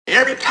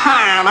Every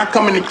time I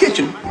come in the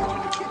kitchen,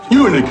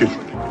 you in the kitchen.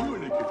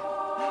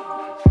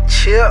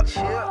 Chill.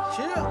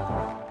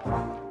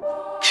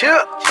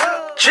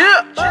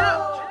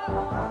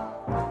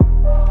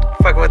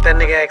 Fucking with that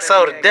nigga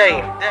XO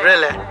today.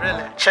 Really.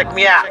 Check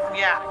me out.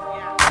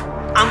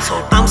 I'm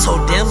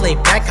so damn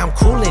laid back, I'm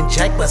cool and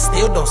jack, but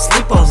still don't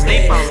sleep on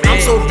me. I'm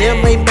so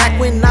damn laid back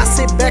when I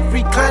sit back,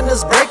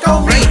 recliners break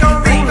on me.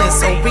 Feeling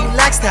so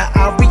relaxed that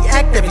I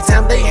react every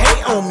time they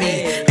hate on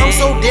me. I'm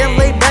so damn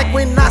laid back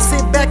when I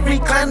sit back,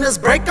 recliners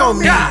break on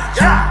me.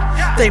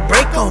 They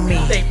break on me.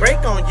 They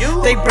break on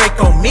you. They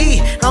break on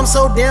me. I'm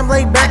so damn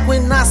laid back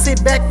when I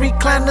sit back,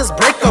 recliners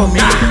break on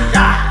me.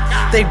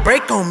 They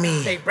break on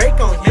me. They break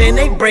on you. Man,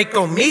 they break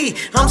on me.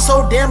 I'm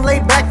so damn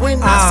laid back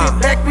when I sit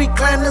back,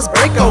 recliners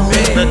break on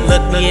me.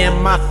 Look me in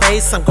my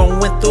face, I'm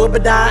going through it,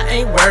 but I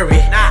ain't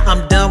worried.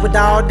 I'm done with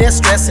all that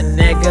stress and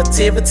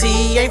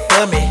negativity, ain't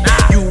for me.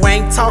 You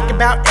ain't talking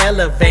about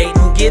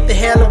elevating, get the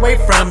hell away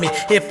from me.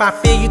 If I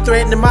feel you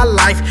threatening my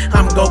life,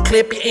 I'm gon'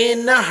 clip you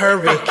in a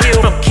hurry.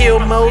 From kill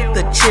mode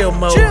to chill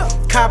mode.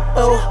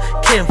 Capo,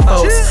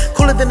 kinfolks.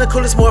 Cooler than the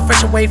coolest, more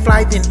fresh and wave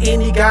fly than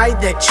any guy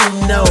that you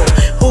know.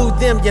 Who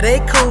them? Yeah, they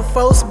cool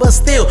folks, but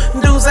still,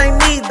 dudes ain't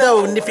me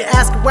though. And if you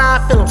ask why I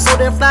feel I'm so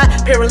damn fly,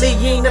 apparently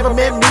you ain't never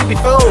met me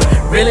before.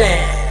 Really?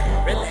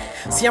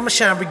 See, I'ma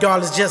shine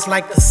regardless, just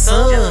like the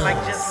sun.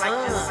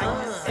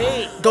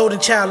 Hey, golden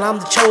child, I'm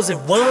the chosen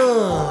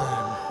one.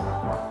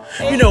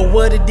 You know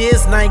what it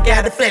is, and I ain't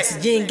gotta flex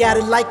it. You ain't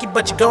gotta like it,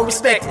 but you gon'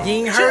 respect it.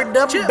 You ain't heard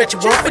of me, bet you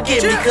won't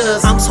forget me.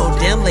 Cause I'm so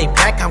damn laid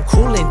back, I'm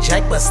cool and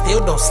jack, but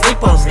still don't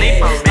sleep on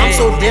me. I'm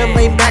so damn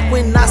laid back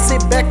when I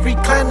sit back,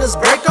 recliners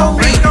break on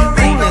me.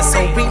 Feeling so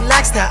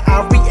relaxed that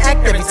I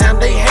react every time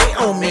they hate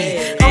on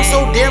me. I'm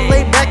so damn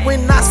laid back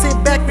when I sit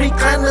back,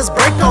 recliners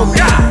break on me.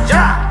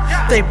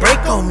 They break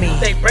on me.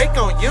 They break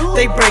on you.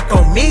 They break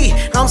on me.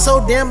 I'm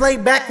so damn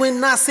laid back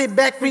when I sit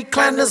back,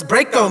 recliners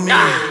break on me.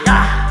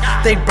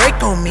 They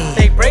break on me.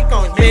 They break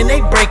on you. Man,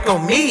 they break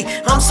on me.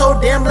 I'm so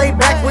damn laid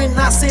back when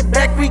I sit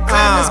back,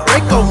 recliners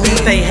break on me.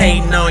 They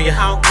hating on you.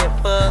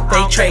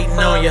 They trading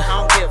on you.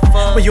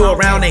 When you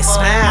around, they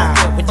smile.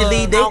 When you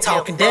leave, they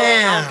talking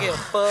down.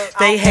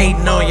 They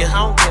hating on you.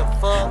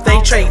 They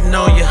trading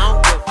on you.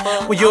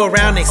 When you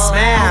around, they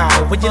smile.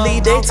 When you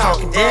leave, they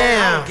talking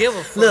down.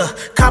 Look,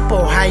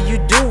 Capo, how you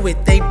do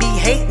it? They be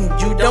hating,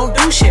 you don't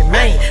do shit,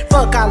 man.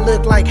 Fuck, I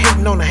look like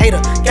hating on a hater.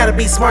 Gotta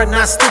be smart,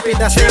 not stupid.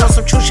 I stay on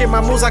some true shit,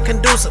 my moves are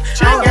conducive.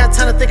 I don't got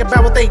time to think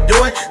about what they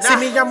doing. See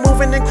me, I'm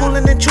moving and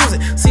cooling and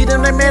choosing. See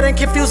them, they mad and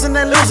confusing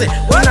and losing.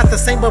 We're not the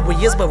same, but we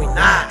is, but we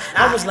not.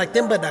 I was like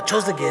them, but I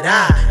chose to get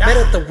out. Mad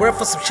at the world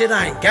for some shit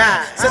I ain't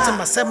got. Said to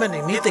myself, man,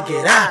 they need to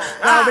get out.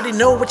 I already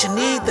know what you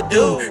need to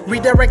do.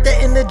 Redirect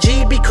that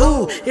energy, be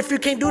cool. If you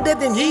can't do that,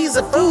 then he's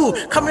a fool.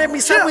 Coming at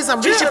me sideways,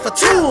 I'm reaching for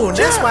two.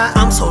 That's why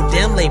I'm so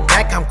damn laid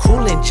back, I'm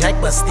cool and jack,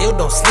 but still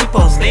don't sleep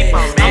on me.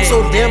 I'm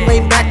so damn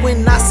laid back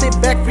when I sit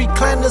back,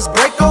 recliners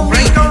break on me.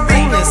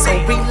 Feeling so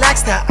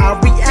relaxed that I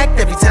react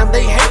every time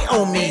they hate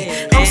on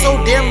me. I'm so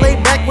damn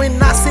laid back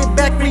when I sit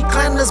back,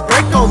 recliners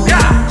break on me.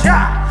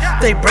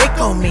 They break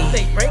on me.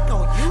 They break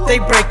on you. They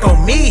break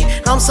on me.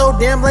 I'm so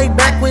damn laid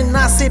back when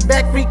I sit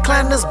back,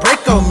 recliners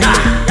break on me.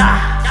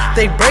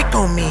 They break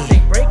on me.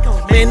 They break on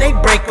me. Man, they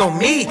break on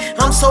me.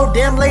 I'm so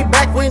damn laid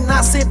back when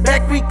I sit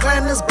back,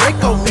 recliners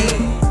break on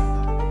me.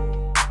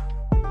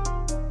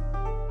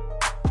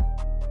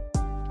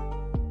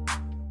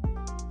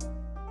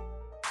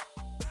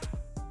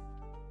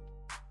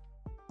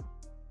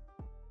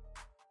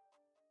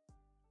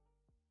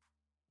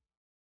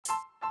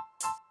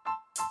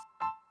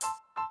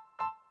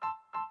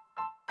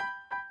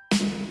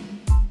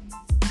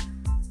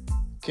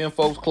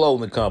 Kinfolks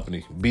Clothing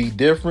Company. Be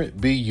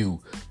different, be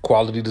you.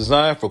 Quality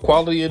design for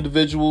quality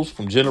individuals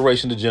from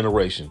generation to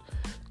generation.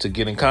 To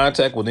get in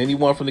contact with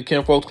anyone from the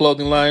Kinfolks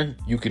Clothing line,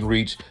 you can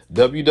reach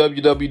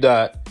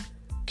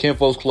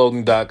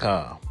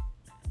www.kinfolksclothing.com.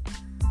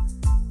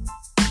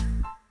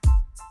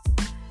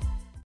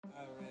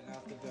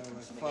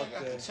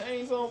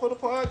 Chains on for the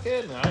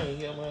podcast? No, I ain't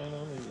got mine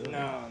on either.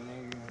 No,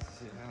 nigga.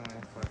 Shit, I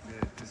don't fuck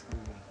that. It's cool.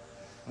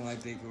 I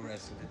like they go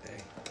rest of the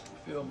day.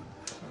 Feel me?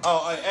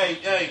 Oh,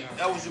 hey,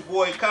 that was your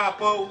boy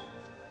Capo,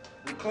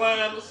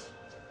 Recliners.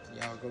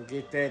 Y'all go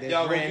get that.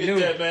 Y'all go get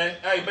that, man.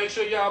 Hey, make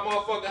sure y'all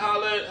motherfucking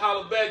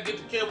holler back, get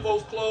the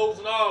Kinfolks clothes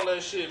and all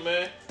that shit,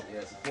 man.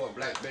 Yeah, support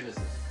black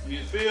businesses. You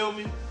feel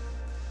me?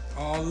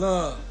 All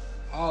love,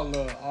 all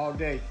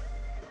day.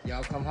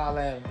 Y'all come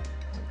holler at them.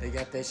 They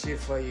got that shit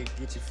for you.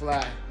 Get you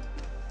fly.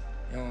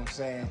 You know what I'm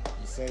saying?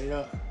 You set it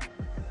up.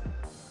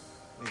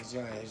 Look at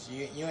your ass.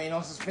 You ain't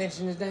on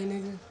suspension today,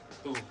 nigga?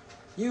 Who?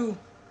 You.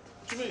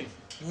 What you mean?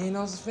 You ain't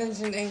on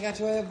suspension? Ain't got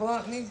your ass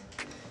blocked, nigga?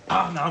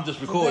 Oh, no, I'm just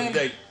recording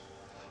today.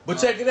 But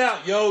check it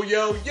out. Yo.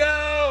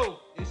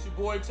 It's your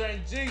boy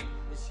Tank G.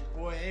 It's your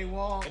boy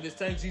A-Wall. And this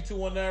Tank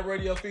G219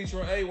 radio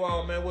featuring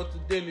AWOL, man. What's the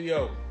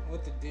dealio?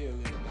 What the deal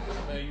is,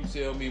 man? Man, you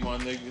tell me, my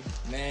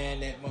nigga.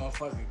 Man, that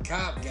motherfucking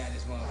cop got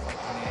his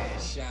motherfucking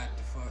ass shot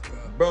the fuck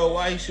up. Bro,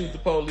 why he shoot the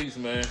police,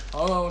 man?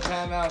 Hold on,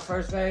 time out.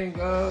 First thing,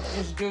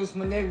 introduce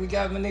my nigga. We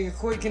got my nigga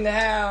Quick in the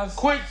house.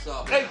 Quick,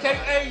 up,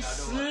 a.k.a.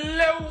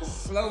 Slow.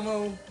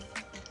 Slow-mo.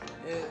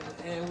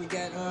 And we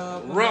got,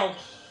 Ross.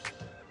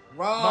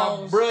 My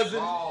Ross. brother.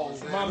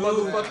 Ross, My man.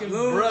 motherfucking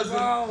Lil brother.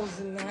 Ross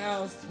in the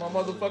house. My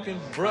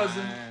motherfucking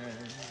brother.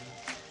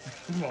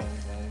 Come on,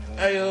 man.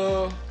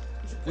 Hey,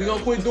 we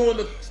gonna quit doing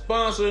the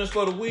sponsors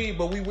for the weed,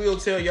 but we will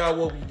tell y'all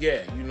what we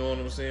got. You know what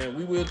I'm saying?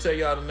 We will tell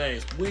y'all the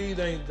names. Weed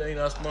ain't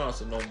our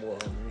sponsor no more.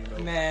 You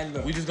know? Man,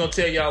 look. We just gonna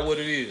tell y'all what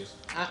it is.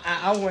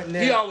 I wasn't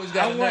there. He always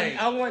got a name.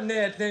 I wasn't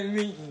there at that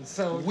meeting,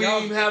 so We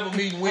y'all- didn't have a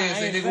meeting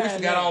Wednesday, I ain't nigga. We signed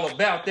forgot up. all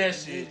about that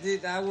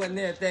shit. I wasn't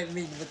there at that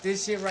meeting, but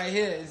this shit right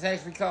here is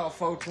actually called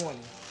 420.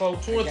 I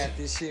 420. got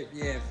this shit,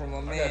 yeah, from a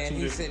got man. two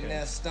He's different sitting there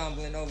games.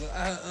 stumbling over.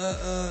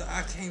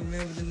 I can't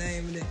remember the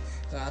name of it.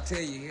 So I'll tell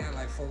you, he got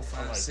like 4,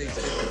 5, 6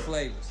 different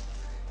flavors.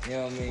 You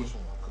know what I mean?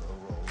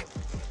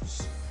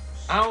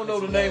 I don't know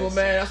the name of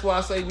man. That's why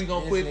I say we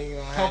gonna This quit nigga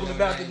gonna have talking no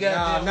about the name.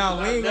 goddamn.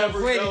 No, we ain't gonna never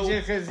quit know. it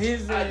just because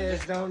his I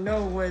ass don't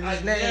know what I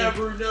his name.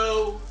 never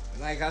know.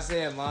 Like I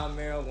said, my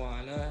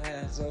marijuana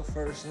has a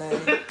first name.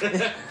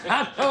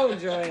 I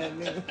told your ass,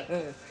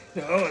 nigga.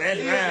 Oh, that's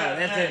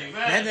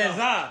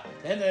loud.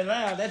 That's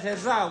loud.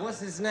 That's loud. What's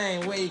his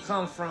name? Where he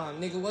come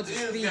from, nigga? What's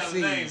his He got a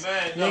name, species,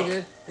 man, no.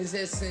 nigga? Is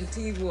that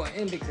Sativa or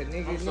Indica,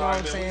 nigga? I'm You know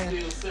sorry, what I'm man, we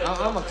saying? still set I'm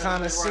a up, man.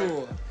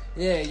 connoisseur.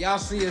 Yeah, y'all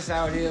see us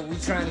out here. We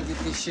trying to get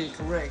this shit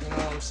correct. You know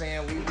what I'm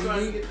saying?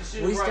 trying to get this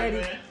shit we right, steady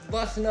man.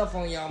 busting up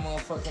on y'all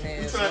motherfucking We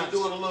ass. trying to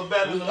do it a little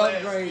better We than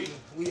last upgrading. week.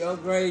 We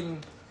upgrading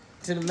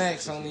to the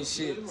max on this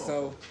shit.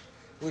 So,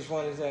 which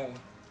one is that one?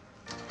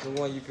 The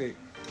one you picked?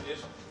 Yes.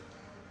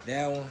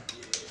 That one.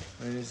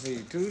 Let me see.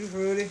 Tutti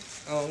Frutti.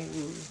 Oh,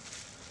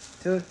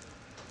 Tutti.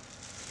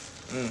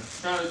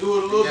 Trying to do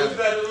it a little Yeah. bit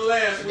better than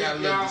last It week, got a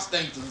little y'all.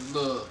 distinctive,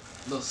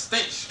 little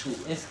stench to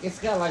it. It's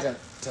got like a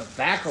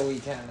tobacco-y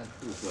kind of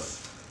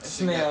That shit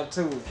smell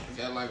to it. It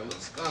got like a little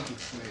skunky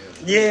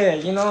smell. Yeah,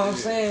 you know what I'm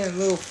saying? A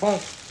little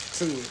funk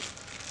to it.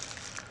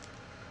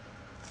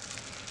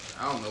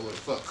 I don't know what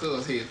the fuck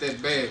cuz hit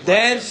that bad.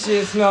 That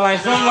shit smell like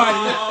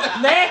somebody.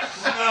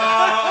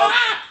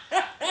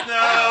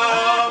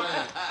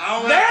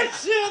 That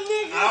shit,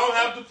 nigga. I don't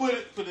have to put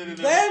it in there.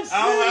 That I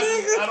don't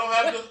shit,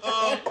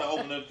 have to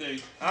open up thing.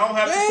 I don't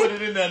have to put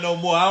it in there no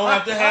more. I don't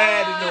have to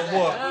hide it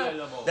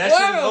no more. That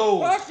shit is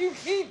old. Why the fuck you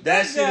keep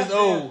That shit is goddamn-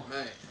 old.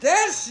 Man,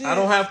 That shit. I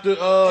don't have to It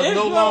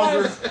no smell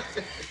longer. like-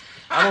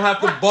 I don't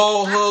have to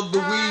ball hug the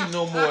weed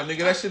no more, nigga.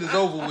 That shit is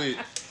over with.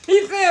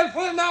 He said,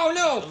 "Put no.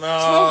 Smoke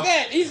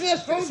that." He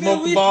said, "Smoke that Smoke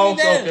the weed balls.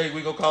 for that." Okay,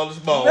 we gonna call this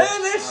balls. Man,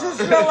 that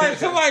shit smell like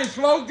somebody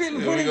smoked it and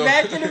Here put we it go.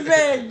 back in the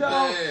bag,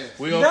 dog. man.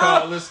 We gonna No.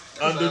 call this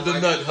under the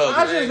nut I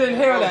hugger. just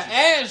inhaled an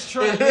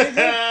ashtray, nigga.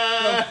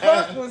 The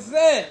fuck was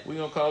that? We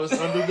gonna call this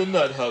under the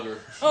nut hugger.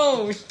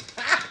 Oh,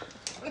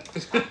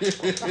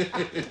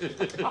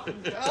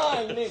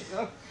 God,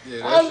 nigga. Yeah,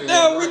 that I'm shit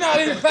done. was We right.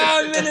 not even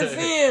 5 minutes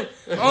in.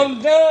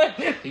 I'm done.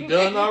 He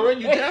done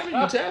already? You tapping?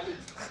 You tapping?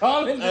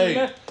 Calling the Hey.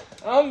 nut.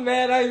 I'm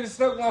mad I even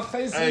stuck my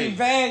face Hey. in the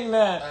bag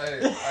now.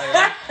 Hey,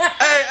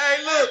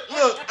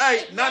 Look,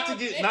 hey, not to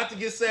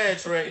get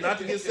sidetracked.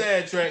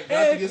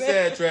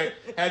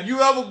 Have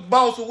you ever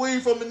bought some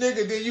weed from a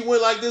nigga, then you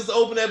went like this to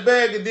open that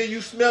bag, and then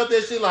you smelled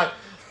that shit like,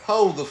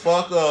 hold the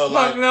fuck up,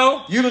 like, Fuck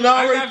no. you done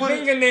I already got put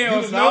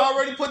fingernails, you done nope.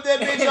 already put that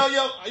bitch on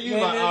your, you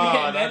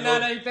like, that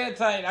nut ain't that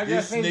tight. I got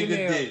this nigga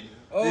fingernails. didn't.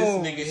 Oh,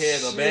 this nigga had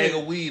a shit. bag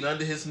of weed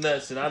under his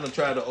nuts, and I done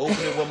tried to open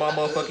it with my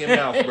motherfucking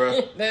mouth,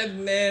 bro. That's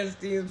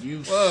nasty as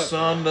You fuck.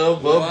 son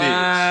of a bitch.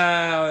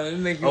 Wow, that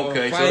make you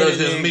Okay, so fight that's a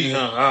just me, nigga.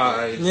 huh? All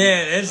right.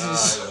 Yeah, that's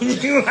just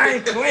you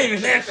ain't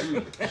claiming that. So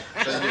you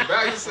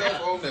back yourself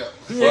on that.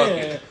 Yeah,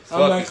 it. I'm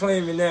Fuck not it.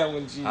 claiming that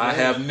one, G. I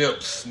have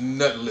nips,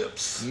 nut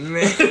lips.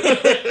 Man.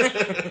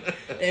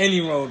 And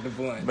he rolled the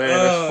blunt. Man,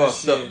 Oh, that's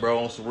fucked shit. up,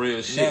 bro, on some real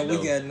Now shit, we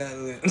though. got nut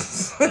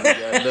lips. got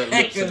nut lips in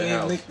the Couldn't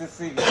house. lick the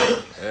cigarette.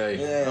 Hey,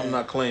 Yeah. I'm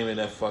not claiming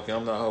that fucking,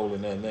 I'm not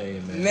holding that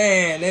name, man.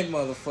 Man, that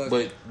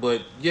motherfucker.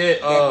 But yeah,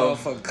 that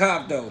motherfucker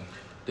cop though.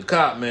 the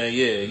cop, man,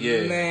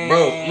 yeah. Man.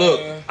 Bro,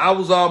 look, I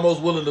was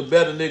almost willing to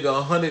bet a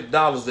nigga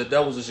 $100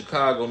 that was a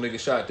Chicago nigga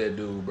shot that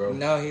dude, bro.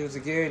 No, he was a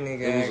Gary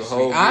nigga. It was a Actually,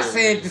 whole I Gary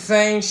said nigga. the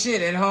same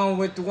shit at home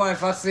with the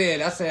wife. I said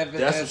That's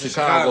a some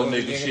Chicago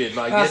nigga shit.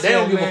 Like, I yeah, they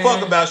don't said, give a man.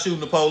 fuck about shooting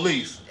the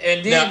police.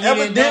 And then Now, he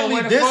didn't know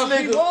where the this fuck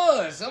he nigga-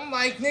 was. I'm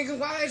like, nigga,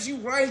 why is you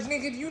right,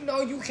 nigga? You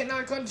know you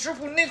cannot come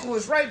triple nickel.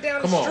 It's right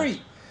down Come the on.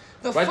 street.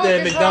 The Right fuck there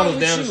at is McDonald's wrong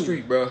with down the you?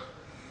 street, bro.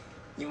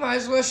 You might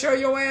as well show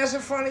your ass in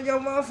front of your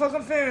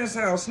motherfucking parents'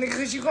 house, nigga,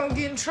 cause you gonna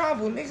get in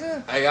trouble,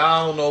 nigga. Hey,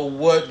 I don't know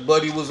what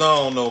Buddy was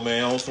on though,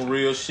 man. On some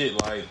real shit,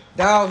 like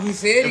Dog, he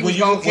said he And was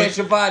gonna catch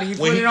a body. He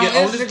put it on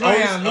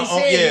Instagram. He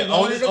said he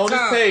wanted a on his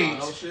cop. page.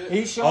 Oh, shit.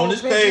 He showed On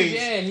his pictures, page,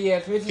 yeah, he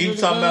had pictures he of was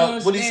the talking about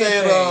guns what he and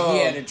said. everything. He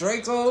had a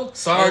Draco.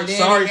 Sorry, and then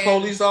he had-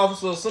 police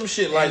officer, some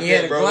shit like and he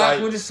had that, a bro. Glock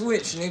Like with a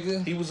switch,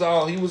 nigga. he was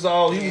on He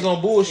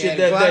bullshit had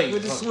a that Glock day.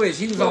 with the switch.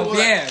 He was You know on what?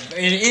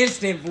 an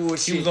instant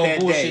bullshit. He was on that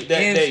bullshit day.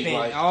 that day, Instant,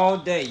 like- all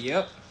day.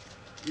 Yep.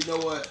 You know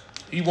what?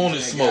 He wanted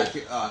That smoke.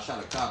 guy, shot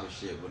a cop and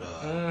shit, but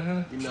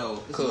Mm-hmm. you know,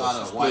 there's a Cuz, lot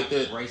of split white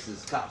that.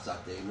 racist cops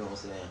out there. You know what I'm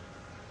saying?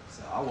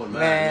 So I wouldn't mind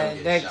Man,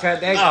 them that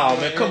getting shot. Oh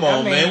man, come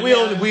on, man.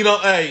 We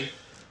don't. Hey,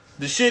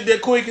 the shit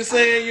that Quick is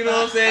saying, you know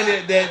what I'm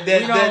saying?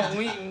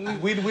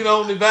 We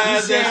don't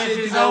advise that shit.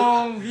 You his know,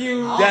 own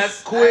view.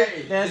 that's Quick.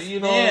 Hey, That's, you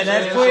know yeah, what I'm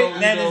that's saying? quick. So,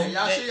 That you know, is.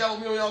 Y'all shit y'all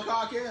with me on your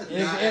podcast?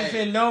 It's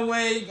in no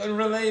way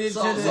related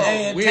So, to the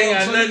so, we ain't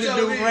got Tales nothing to of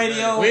do-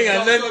 radio. we ain't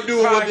got nothing to do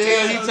with what the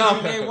hell he podcast,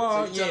 talking they about.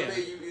 want, So you yeah. tell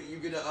me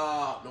you get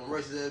them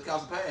racist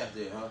cops a pass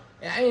then, huh?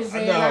 I ain't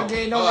saying No. I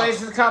gave no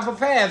racist cop a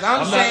pass.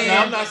 I'm saying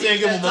I'm not saying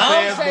give him a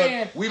I'm pass,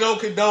 saying- but we don't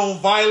condone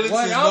violence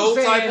what in I'm no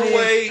saying type of is,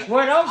 way.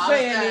 what I'm I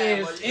saying understand,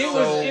 is, but you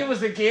it know-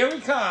 was a Gary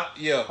cop.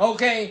 Yeah.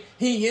 Okay,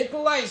 he hit the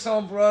lights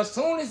on bruh. As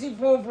soon as he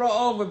pulled bruh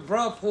over,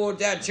 bruh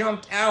pulled out,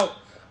 jumped out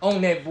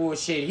on that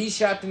bullshit. He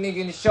shot the nigga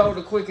in the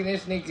shoulder quick, and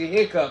this nigga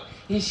hiccup.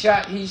 He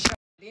shot.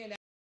 Then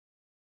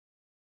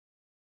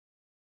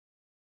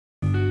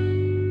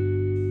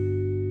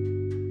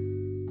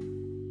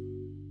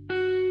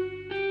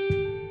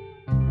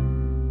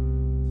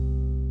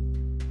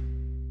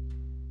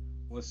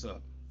what's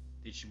up?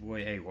 It's your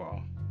boy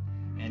AWOL.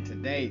 And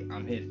today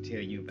I'm here to tell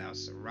you about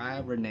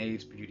Soraya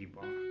Renee's Beauty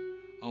Bar,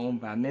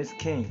 owned by Miss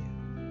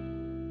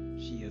King.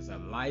 She is a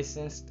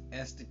licensed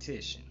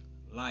esthetician.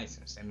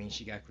 Licensed, that means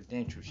she got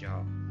credentials,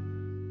 y'all.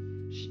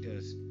 She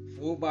does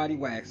full body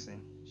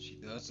waxing. She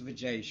does the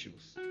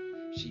vajacials.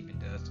 She even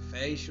does the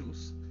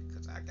facials.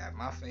 Cause I got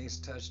my face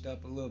touched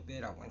up a little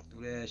bit. I went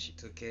through that. She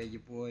took care of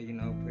your boy, you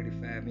know,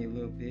 prettified me a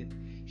little bit.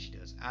 She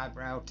does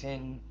eyebrow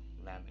tinting,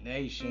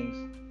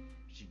 laminations.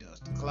 She does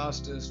the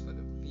clusters for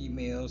the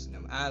females and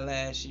them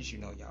eyelashes. You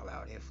know, y'all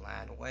out here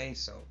flying away,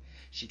 so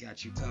she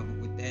got you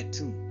covered with that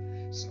too.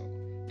 So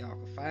y'all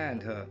can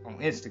find her on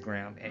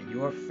Instagram at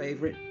Your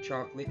Favorite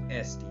Chocolate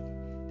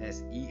Estie.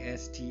 That's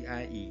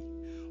ESTIE.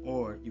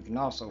 Or you can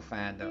also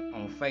find her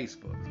on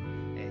Facebook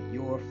at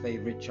Your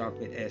Favorite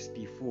Chocolate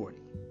SD40.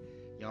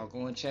 Y'all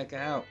go and check her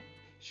out.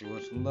 Show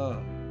her some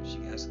love. She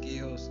got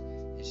skills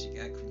and she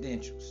got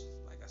credentials.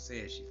 Like I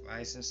said, she's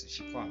licensed and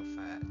she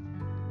qualified.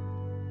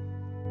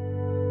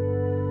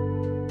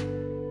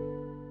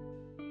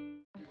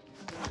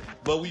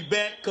 But we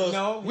back because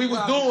No, we was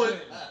probably doing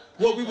couldn't.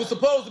 what we was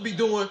supposed to be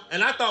doing,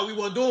 and I thought we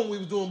weren't doing what we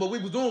was doing, but we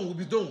was doing what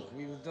we was doing.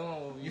 We was doing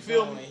what we You was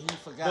feel doing, me? and he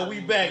forgot. But we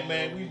was back, doing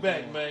man. what We was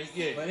back, doing. man.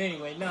 Yeah. But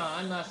anyway, no,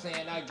 I'm not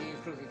saying I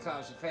gave Crooked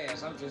Cops a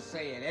pass. I'm just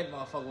saying that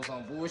motherfucker was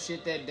on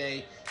bullshit that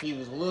day. He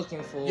was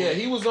looking for. Yeah,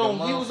 he was the on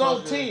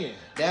motherfucker. 10.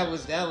 That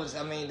was.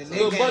 I mean, the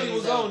Little nigga buddy ain't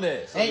was on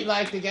that. Ain't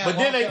like the guy But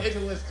walked then up they- to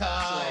his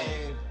car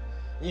and,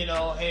 you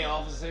know, hey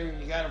officer,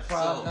 you got a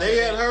problem. They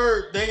had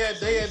heard. They had.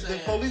 The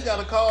saying- police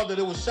got a call that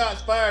it was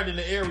shots fired in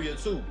the area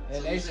too.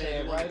 And they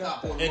said right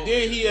up there. And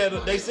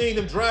then they seen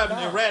him driving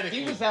erratically.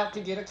 He was out to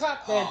get a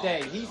cop that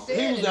day. He said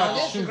He was it out on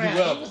to shoot Instagram.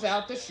 whoever. He was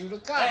out to shoot a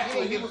cop.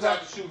 Actually, Yeah, he was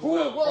out to shoot who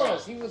it whoever,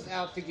 was. bro. He was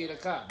out to get a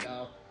cop,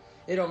 dog.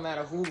 It don't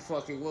matter who the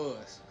fuck it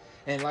was.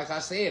 And like I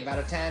said, by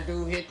the time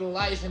dude hit the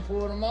lights and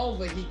pulled him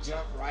over, he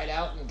jumped right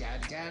out and got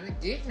it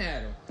getting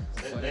at him.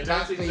 Before the And cops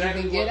that's could exactly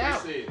even get what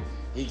out. they said.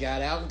 He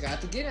got out and got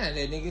to get out.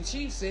 That nigga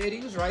Chief said he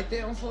was right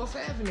there on 4th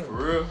Avenue. For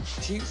real.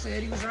 Chief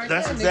said he was right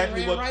That's there.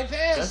 exactly Nigga what. ran right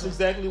past That's him.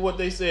 exactly what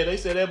they said. They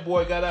said that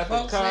boy got out the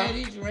Folks car said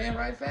he ran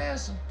right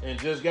past him. and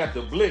just got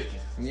the blicking.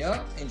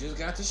 Yup, and just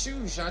got to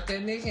shooting. Shot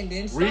that nigga and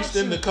then Reached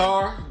in the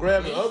car,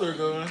 grabbed the other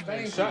gun, Thank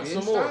and you. shot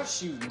Didn't some more. Stop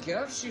shooting,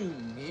 kept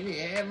shooting. He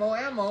had more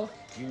ammo.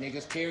 You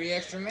niggas carry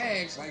extra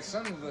mags like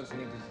some of us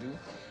niggas do.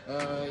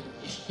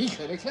 He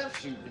could have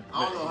kept shooting.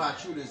 I don't know how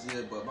true this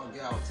is, but my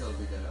guy was telling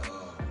me that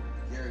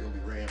Gary gonna be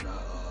ran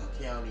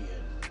by county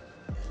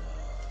and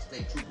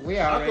state troopers. We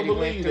I already can went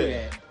believe through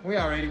that. that. We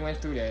already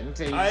went through that. Let me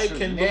tell you I the truth.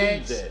 can believe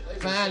Next,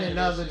 that. find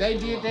another. They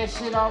did that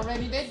shit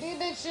already. They did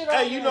that shit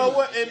already. Hey, you know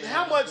what? And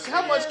how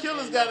much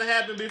killers got to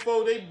happen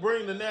before they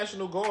bring the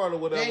National Guard or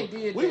whatever? They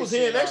did We that was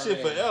hearing shit that shit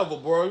already. forever,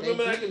 bro. They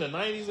Remember back did. in the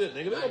 90s, that nigga,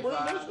 they gonna bring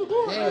the National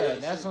Guard. Yeah,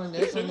 that's when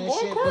These that niggas going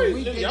shit. But crazy.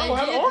 we did, Y'all they gonna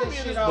have did the army that in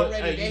shit this, but,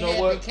 already. hey, They you know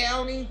had what? the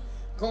county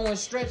going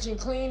stretching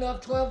clean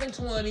up 12 and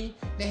 20.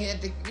 They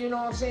had the, you know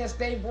what I'm saying,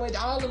 state boy.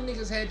 All them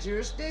niggas had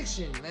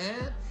jurisdiction,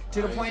 man.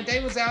 To the point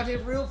they was out here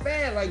real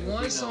bad. Like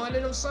one son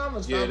of them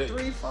summers, Yeah, about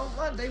they- 3-4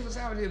 months, they was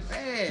out here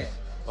bad.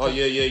 Oh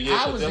yeah.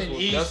 I 'cause was that's in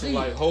what- that's EC,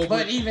 like Hobart.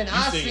 but even you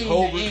I seen seen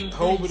Hobart, the increase.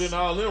 Hobart and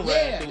all them Yeah,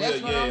 riding through that's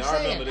here. what Yeah, I'm I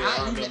saying. remember that.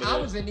 I remember I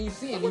that. was in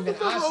EC, and What even the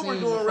fuck I Hobart seen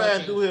doing the riding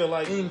fucking through here?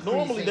 Like, increase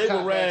normally in they would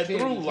cop ride activity,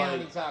 through, like-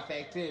 county cop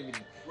activity.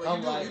 Well,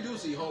 I'm like, you do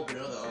see Hope and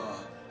other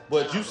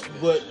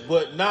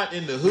but not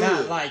in the hood.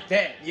 Not like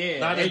that, yeah.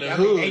 Not in the I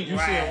mean, hood. they You see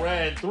ride. them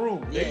riding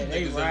through. Yeah,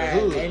 they niggas ride. in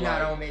the hood. They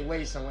not like, on their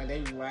way somewhere.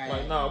 They ride.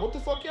 like, nah, what the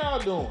fuck y'all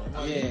doing?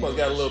 Like, Yeah. You must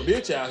got a little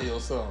bitch out here or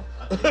something.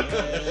 You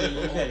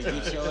better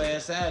get your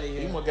ass out of You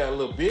here. must got a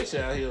little bitch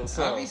out here or I be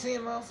something. seeing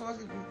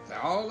motherfuckers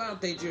all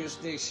out their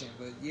jurisdiction,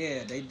 but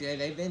yeah, they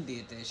been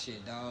did that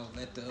shit, dog.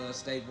 Let the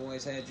state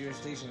boys have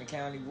jurisdiction, the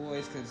county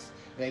boys, because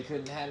they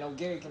couldn't have no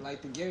Gary.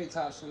 Like the Gary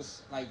cops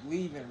was like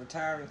leaving,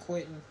 retiring,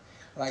 quitting,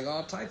 like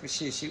all type of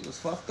shit. Shit was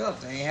fucked up.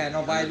 They ain't had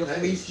nobody to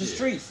police the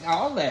streets,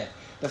 all that.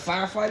 The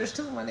firefighters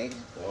too, my nigga.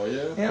 Oh yeah. You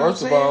know what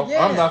First I'm of all, saying?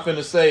 Yeah. I'm not finna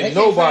They say can't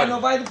find nobody.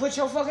 nobody to put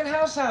your fucking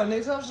house out,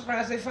 nigga. I'm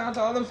surprised they found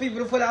all them people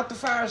to put out the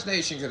fire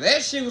station, because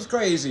that shit was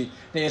crazy.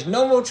 There's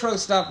no more truck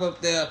stop up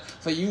there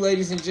for you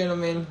ladies and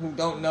gentlemen who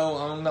don't know.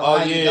 I don't know Oh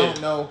how you yeah,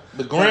 don't know.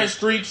 the Grant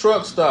Street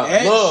truck stop.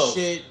 That Love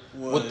shit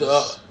was with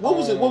the what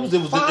was it? What was it?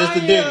 It's the fire.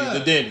 Denny's. The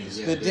Denny's.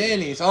 Yeah. The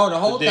Denny's. Oh, the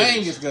whole The thing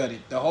Denny's. is gutted.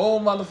 The whole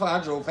motherfucker.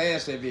 I drove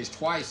past that bitch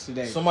twice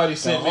today. Somebody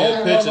sent The me a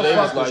whole picture. They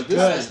was motherfucker's like, Good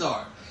this.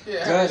 start.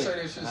 Yeah, how they say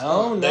Gutted. that shit I started?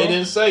 don't know. They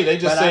didn't say. They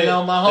just But I said.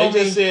 know my homie.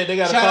 They just said they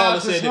got a shout call out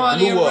that to said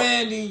Swanee it and blew up.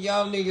 Randy,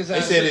 y'all niggas. They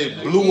out said there it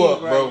in blew the up,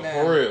 key bro. right now.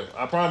 For real.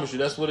 I promise you,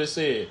 that's what it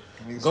said.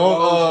 Niggas Go,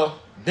 closed.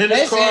 Dennis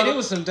They said Carter. it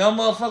was some dumb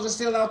motherfuckers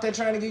still out there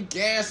trying to get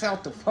gas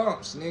out the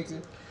pumps,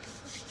 nigga.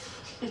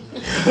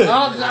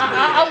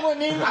 I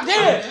wouldn't even.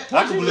 Yeah,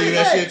 I can believe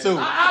that shit too.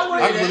 I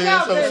wouldn't I can even believe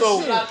doubt that that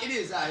so- shit. It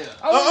is out here.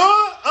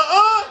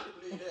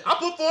 I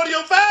put 40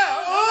 on 5.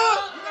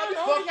 I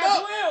Fucked only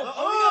got up. 12.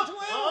 Only got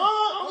 12.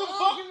 I don't give a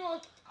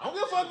fuck. I don't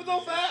give a fuck if it's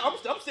on 5.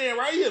 I'm staying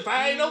right here. If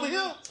I ain't over here.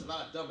 A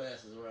lot of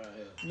dumbasses around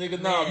here.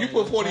 Nigga, nah, Man, you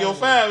put 40 on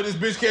 5 and this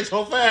bitch catch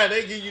on 5,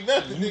 they give you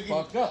nothing, You nigga.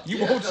 fucked up. You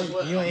Yeah, want that's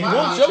what- you ain't my-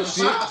 want your my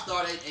shit. car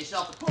started, they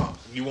shot the pump.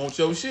 You want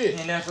your shit.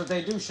 And that's what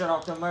they do. Shut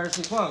off the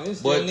emergency pump.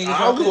 It's But still niggas I out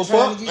don't give there a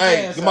trying fuck. to get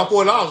Hey, gas get my out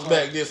 $40 the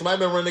back then. Somebody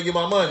been running to get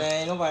my money. Man,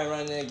 ain't nobody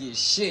running there to get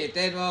shit.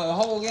 That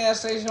whole gas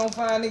station on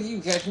fire, nigga, you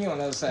can catch me on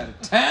the other side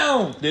of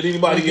town. Did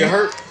anybody get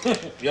hurt?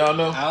 Y'all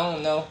know? I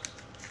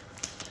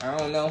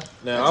don't know.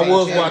 Now, I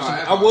was But I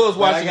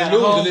watching the got a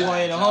news.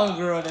 homeboy And and a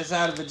homegirl that's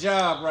out of a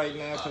job right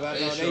now because I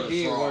know they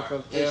did work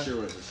up there.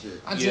 Insurance and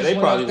shit. I Yeah, just they went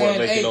probably up there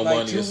wasn't and making ate no like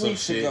money or 2 some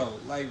weeks shit. ago.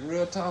 Like,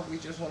 real talk, we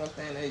just went up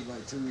there and ate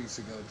like 2 weeks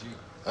ago, G.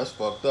 That's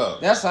fucked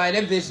up. That's why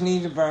that bitch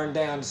need to burn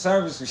down. The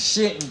service was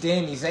shit in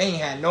Denny's. They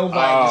ain't had nobody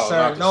Oh, to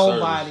serve not the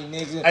nobody,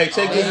 nigga. Hey,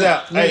 check this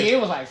out. Nigga, Hey. it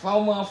was like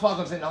 4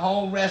 motherfuckers in the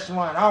whole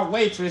restaurant. Our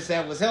waitress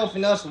that was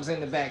helping us was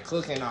in the back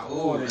cooking our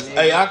order, nigga.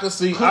 Hey, I can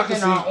see.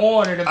 Cooking our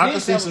order. The I bitch can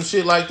see that some was-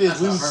 shit like this.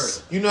 That's We unheard was,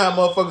 of. you know how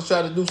motherfuckers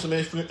try to do some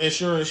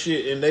insurance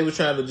shit, and they were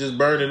trying to just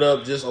burn it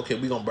up. Just okay,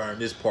 we gonna burn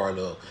this part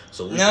up,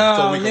 so we No,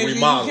 can nigga, you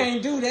remodel.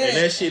 can't do that. And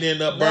that shit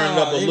ended up burning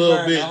Nah, up a they little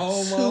burned bit the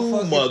whole too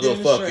motherfucking motherfucking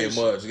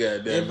demonstration. much. They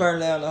Goddamn. burned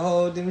down the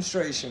whole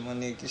demonstration, my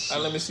nigga. Shit.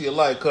 Let me see a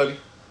light, Cuddy.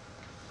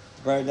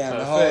 Burned down the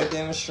Matter of whole fact.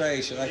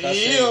 demonstration. Like I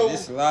Ew. said,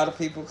 there's a lot of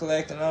people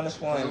collecting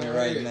unemployment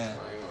right now.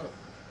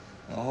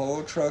 The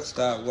whole truck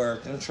stop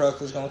work. Them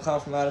truckers gonna come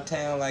from out of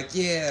town like,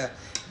 yeah,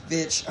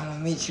 bitch, I'm gonna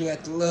meet you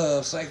at the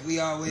Loves like we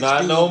always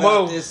Not do no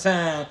about more. this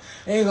time.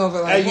 They ain't gonna be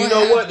like, Hey, you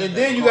know what? And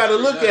then you gotta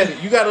look at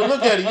it. You gotta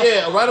look at it.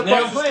 Yeah, right They don't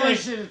across play the that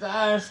street. shit at the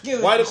Iron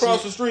Skillet. Right and across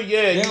shit. the street.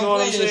 Yeah, They you don't know what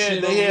play I'm that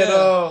saying? shit They had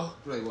over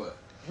Play what?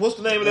 what's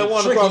the name of They that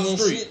one tricking across the and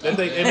street shit.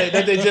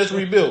 that they just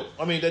rebuilt?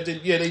 I mean that they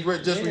just Yeah,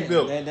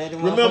 rebuilt. they the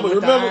Remember, motherfucker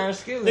with the Iron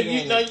Skillet nigga, in you,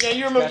 it. now,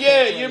 you remember? Got that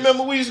Yeah, place. you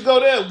remember we used to go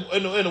there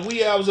in the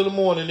wee hours of the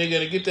morning, nigga,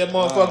 to get that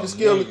motherfucking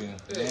skillet. nigga.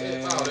 Yeah,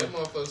 Man. oh, that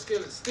motherfucker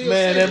Steel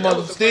Man, City. that mother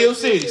was the Steel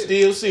first City,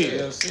 Steel City.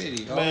 Steel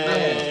City. Oh, Man, Man, we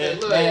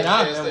used to go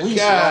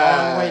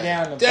all the way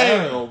down to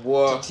damn, Burn,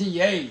 boy. to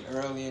TA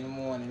early in the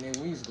morning. Nigga,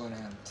 we used to go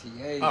down to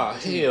TA. Ah,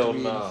 at 2, hell 3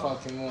 in nah. the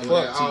fucking morning.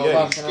 Fuck All TA. fucking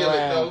Fucking skillet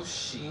around. though.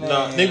 Shit. Man.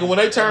 Nah, nigga, when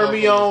they turned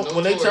me on, No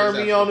when they toys turned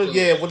me after on the it,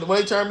 yeah, when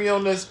they turned me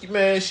on this,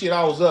 man, shit,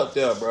 I was up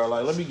there, bro.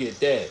 Like, let me get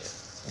that.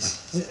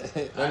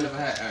 I never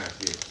had Iron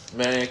Fist.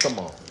 Man, come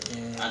on.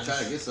 I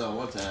tried to get some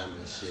one time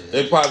and shit.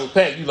 They probably was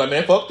packed. You like,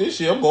 man, fuck this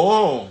shit. I'm going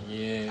home.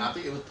 Yeah. I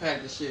think it was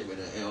packed and shit, but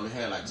it only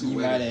had like 2 You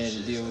waiters might and have had to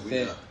shit, deal so with we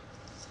that. done.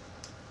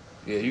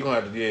 Yeah, you gonna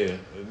have to, yeah,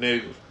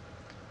 nigga.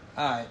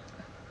 Alright.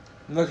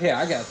 Look here,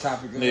 I got a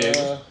topic of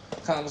Nigga.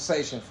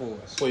 conversation for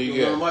us. What you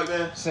You got? remember Mike,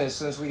 man?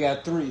 Since we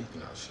got 3. No,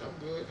 shit,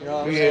 I'm good. You know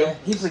what I'm Yeah. saying?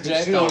 He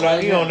projects. You don't know.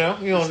 You don't know.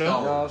 You don't You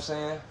know. know what I'm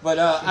saying? But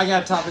I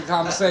got a topic of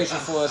conversation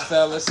for us,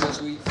 fellas,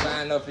 since we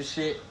signed up and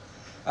shit.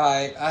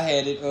 Alright, I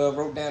had it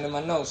wrote down in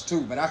my notes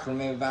too, but I can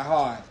remember by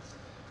heart.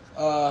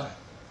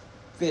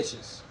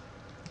 Bitches.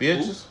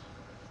 Bitches.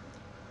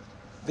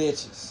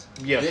 Bitches.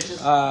 Yeah.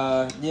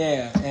 Bitches?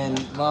 Yeah, and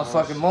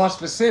motherfucking more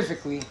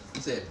specifically,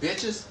 You said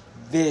bitches?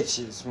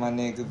 bitches, my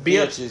nigga.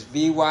 Bitch. Bitches.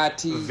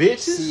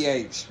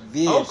 BYTCH.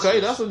 Bitches. Okay,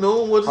 that's a new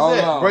one. What's Hold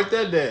that? on. Break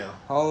that down.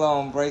 Hold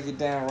on, break it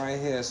down right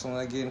here so when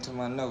I get into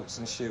my notes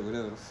and shit,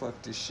 whatever the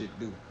fuck this shit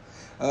do.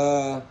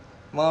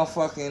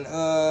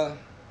 Motherfucking,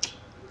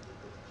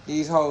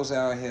 these hoes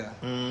out here.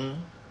 Mm-hmm.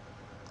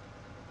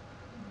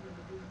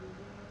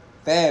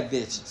 Bad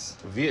bitches.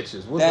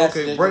 Bitches. What's That's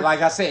okay? the- Break.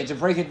 like I said, to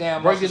break it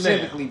down Break more it down.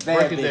 specifically,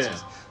 bad Break it bitches.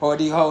 down. Or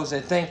these hoes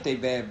that think they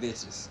bad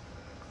bitches.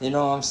 You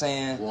know what I'm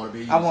saying? Wanna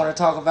be I want to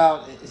talk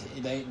about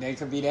they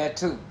could be that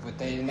too, but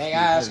they in their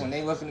eyes when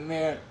they look in the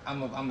mirror,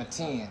 I'm a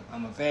 10.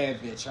 I'm a bad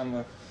bitch.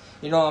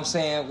 You know what I'm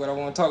saying? What I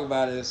want to talk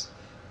about is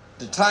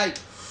the type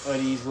of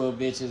these little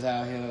bitches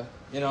out here.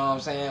 You know what I'm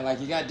saying? Like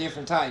you got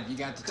different type. You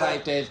got the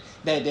type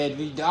that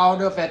be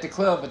dolled up at the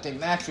club, but they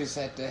mattress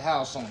at the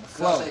house on the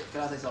floor.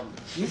 Can I say something?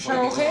 You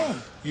sure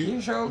can.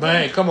 You sure can.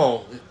 Man, come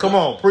on,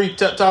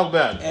 talk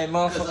about it. And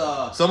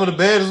motherfucker, Some of the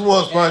baddest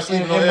ones probably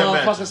sleeping on air motherfuckers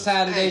mattresses.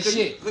 side of their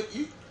shit.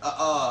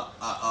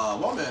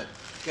 Woman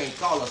can't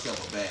call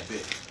herself a bad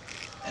bitch.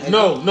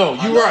 No,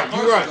 you right.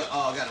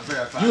 Gotta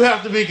verify. You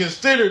have to be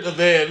considered a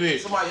bad bitch.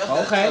 Somebody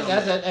else gotta Okay,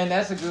 tell them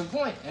that's a good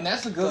point.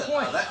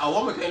 a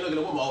woman can't look at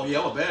a woman. Oh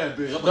yeah, I'm a bad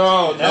bitch. I'm a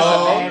No, chick. That's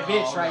no. a bad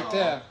bitch right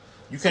there.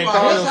 You can't Somebody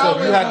call else yourself.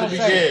 You always have to be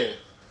gonna say gay.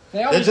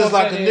 They always It's just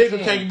gonna like a say they're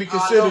nigga 10. can't be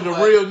considered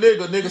a real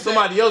nigga. Nigga,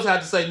 somebody else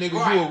had to say, nigga,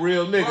 Right. you a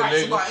real nigga,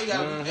 Right,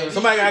 nigga.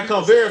 Somebody gotta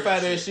come verify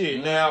that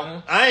shit.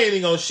 Now, I ain't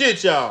even gonna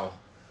shit y'all.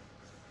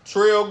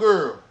 Trail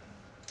girl.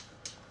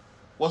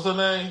 What's her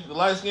name? The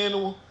light skinned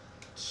one?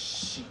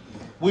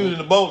 We was in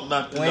the boat,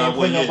 not We ain't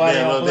put yet. nobody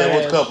Damn, on there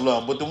was a blast. couple of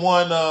them. But the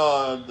one,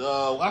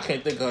 I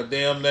can't think of her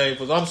damn name.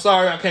 I'm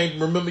sorry, I can't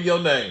remember your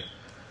name.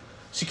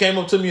 She came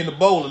up to me in the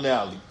bowling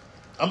alley.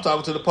 I'm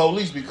talking to the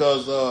police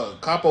because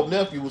Capo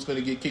nephew was going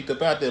to get kicked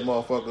up out that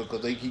motherfucker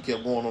because he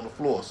kept going on the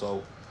floor.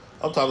 So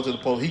I'm talking to the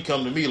police. He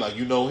come to me like,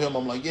 you know him?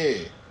 I'm like,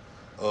 yeah.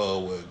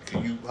 Well,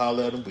 can you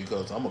holler at him?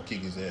 Because I'm going to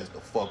kick his ass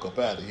the fuck up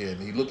out of here. And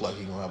he looked like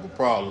he going to have a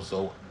problem.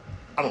 So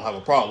I don't have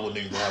a problem with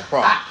niggas that have a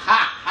problem.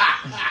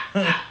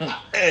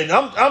 And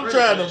I'm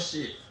trying to...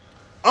 Shit.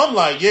 I'm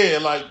like, yeah,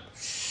 like,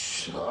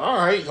 all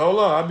right, hold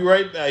on. I'll be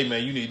right back. Hey,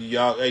 man, you need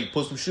to, hey,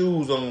 put some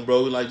shoes on,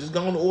 bro. Like, just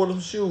go on to order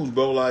some shoes,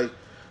 bro. Like,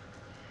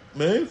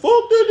 man, fuck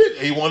that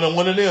nigga. He wasn't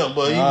one of them,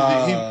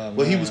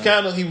 but he was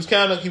kind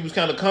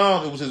of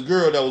calm. It was his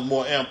girl that was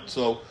more amped.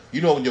 So,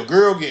 you know, when your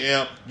girl get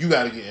amped, you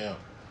got to get amped.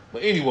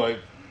 But anyway,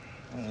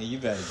 You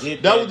better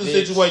get that was the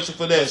bitch. situation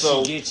for that.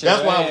 So, She get your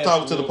that's why I was ass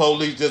talking to the whooped.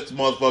 police, just to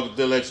motherfuckers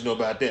to let you know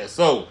about that.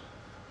 So,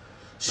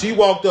 she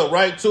walked up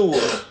right to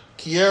her.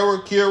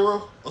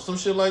 Kira, or some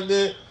shit like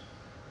that.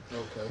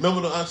 Okay.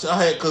 Remember,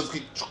 I had, cuz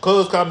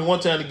called me one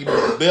time to give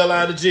me bail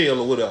out of jail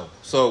or whatever.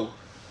 So,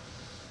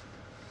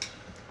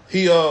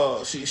 she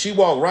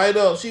walked right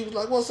up. She was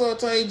like, what's up,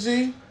 Tay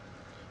G?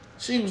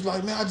 She was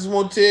like, man, I just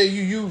want to tell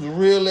you, you was a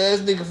real ass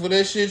nigga for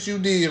that shit you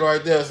did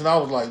right there. And I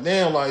was like,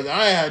 damn, like,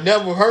 I had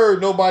never heard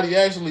nobody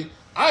actually,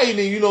 I ain't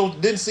even,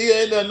 didn't see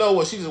her in there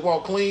nowhere. She just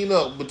walked clean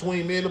up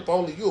between me and the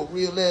police. You a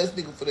real ass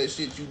nigga for that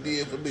shit you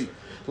did for me.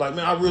 Like,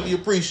 man, I really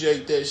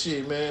appreciate that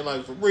shit, man.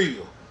 Like, for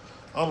real.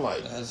 I'm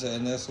like,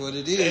 That's what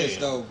it is,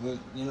 damn. though. But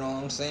you know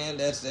what I'm saying?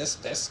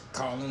 That's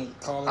calling.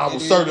 I it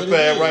was is certified what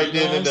it is, right you know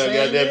then what and I'm there,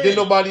 saying? goddamn. Yeah. Didn't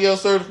nobody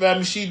else certify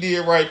me? She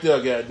did right there,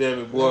 goddamn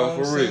it, You boy, know what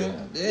for I'm real.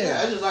 saying? Yeah, Yeah.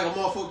 that's just like a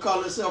motherfucker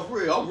calling himself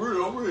real. I'm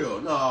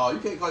real. No, you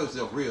can't call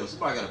yourself real.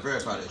 Somebody gotta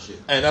verify that shit.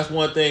 And that's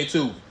one thing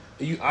too.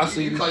 I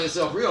see You call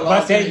yourself real.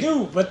 But they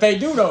do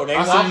though. They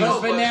I walk see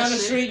up you. and down the But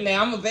street and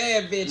now I'm a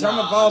bad bitch. I'm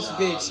a Nah, boss nah,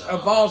 bitch. nah. A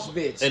boss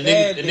bitch. and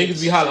Bad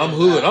niggas be bitch. hollering, I'm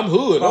hood, I'm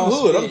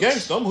Bitch.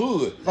 gangster, I'm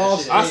hood.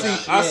 Boss I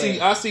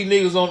bitch. I see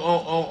niggas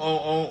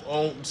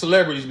on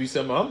celebrities be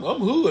saying, I'm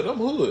hood.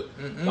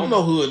 Don't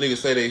know hood niggas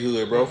say they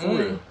hood, bro, for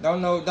real.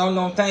 Don't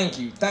know. Thank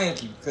you,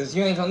 because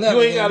you ain't gonna never.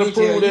 You ain't hear gotta me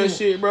prove tell that you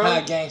shit, bro.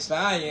 How gangsta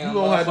I am. You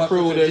don't have to motherfucker,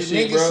 prove 'cause that the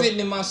shit, niggas bro. sitting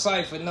in my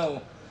cipher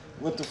know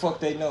what the fuck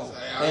they know.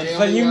 I And am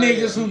for you who I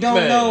niggas am. who don't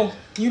Man. know,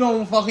 you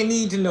don't fucking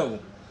need to know.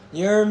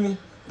 You heard me?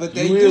 But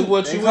they You do. is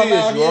what they you come is.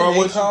 out You here, are they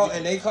what you call, is.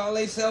 and they call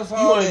themselves You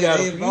all ain't that.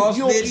 gotta- They a boss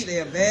you- bitch. They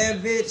a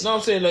bad bitch. You know what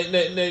I'm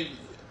saying? Like,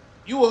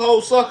 you a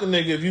whole sucker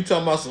nigga if you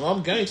talking about some,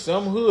 I'm gangster,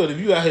 I'm hood. If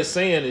you out here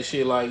saying this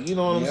shit, like, you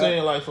know what I'm Yeah.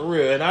 saying? Like, for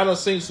real. And I done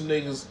seen some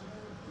niggas,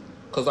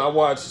 because I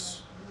watch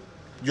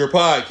your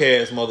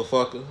podcast,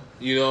 motherfucker.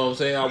 You know what I'm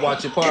saying? I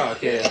watch your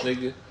podcast,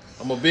 nigga.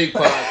 I'm a big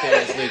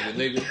podcast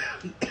nigga.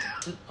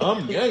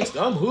 I'm gangster,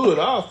 I'm hood.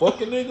 I'll fuck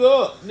a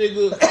nigga up,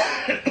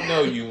 nigga.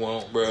 No, you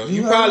won't, bro.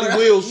 You You probably heard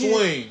will what I did?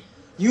 swing.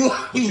 You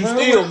But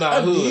still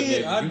not hood,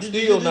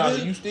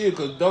 nigga. You still,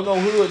 because don't know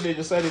hood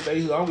niggas say that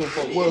they hood. I don't give a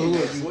fuck what hood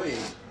you. swing.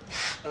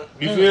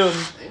 You feel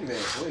me? Ain't man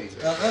swing.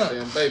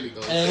 Damn baby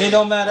goes. And it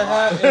don't matter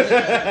how.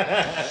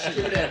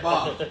 Give me that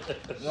ball.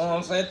 You know what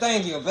I'm saying?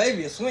 Thank you,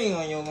 baby. A swing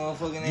on your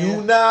motherfucking ass.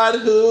 You not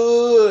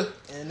hood.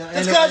 And,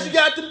 Just cause you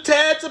got them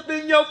tats up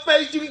in your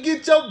face, you can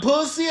get your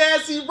pussy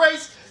ass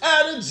erased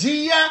out of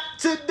GI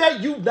today.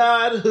 You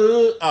not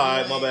hood.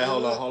 Alright, my bad.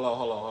 Hold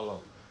on.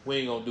 We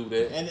ain't gonna do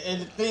that.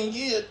 And the thing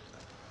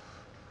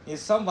is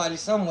somebody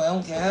somewhere, I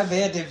don't care how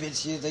bad that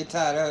bitch is, they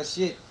tired of her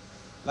shit.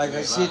 Like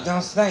her shit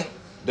don't stink.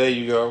 There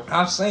you go.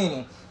 I've seen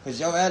them. Cause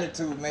your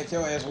attitude make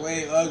your ass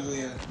way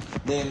uglier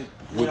than,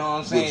 you know what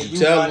I'm saying, would you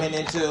you tell running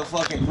into a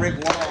fucking brick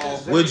wall.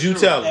 Would you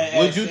tell him?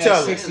 Would you tell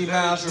him? 60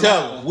 miles an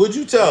Tell hour. him. Would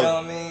you You tell know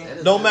him? what I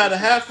mean? No matter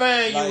how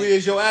fine Like- you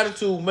is, your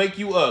attitude make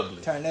you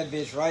ugly. Turn that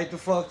bitch right the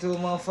fuck to a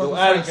motherfucking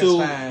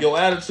Frankenstein. Your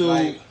attitude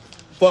Like,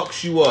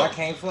 fucks you I up.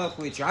 can't fuck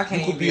with you. I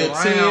can't You even could be a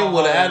around 10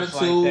 with an hoes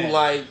attitude that.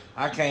 like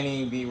I can't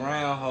even be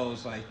around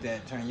hoes like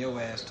that. Turn your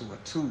ass to a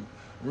 2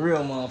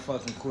 real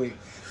motherfucking quick.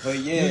 But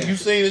yeah, You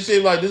seen this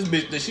shit like this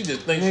bitch that she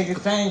just thinks nigga,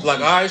 thank like,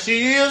 you. all right,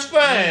 she is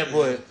fine,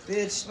 but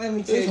Bitch, let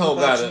me tell this you hoe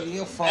about got you. a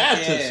You funky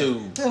attitude.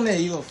 ass. Come here,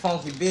 you little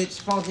funky bitch,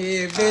 funky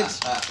head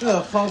bitch.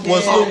 Little funky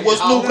What's ass. what's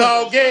new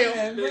called Gail?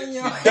 Man, bring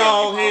your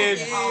Dog head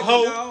funky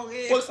hoe. dog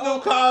head What's new hoe.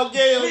 called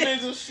Gail,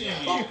 nigga?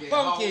 Shit.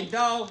 Funky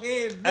dog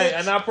head bitch. Hey,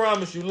 and I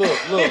promise you, look.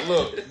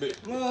 Motherfucker, let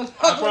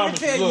me promise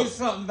tell you, you look,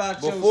 something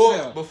about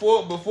yourself.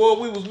 Before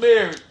we was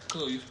married,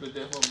 Cuz, you split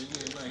that for me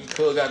again, man.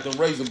 Cuz got them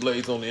razor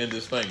blades on the end of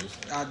his fingers.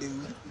 I do.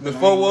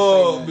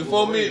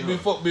 Before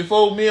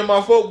me and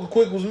my folk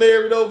quick was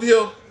married over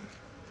here,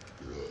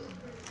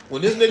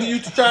 when this nigga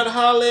used to try to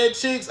holler at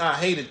chicks, I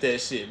hated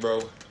that shit,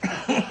 bro.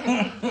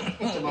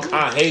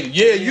 I hate it.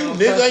 Yeah, you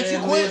nigga, ain't you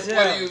quick?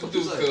 What you used to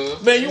do,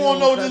 cuz? Man, you wanna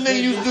know what this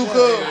nigga used to do,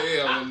 cuz?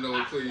 Yeah, I wanna know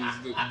what you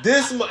used to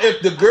do.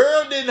 If the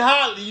girl didn't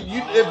holler,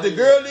 if the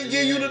girl didn't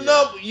give you the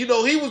number, you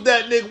know he was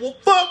that nigga. Well,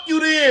 fuck you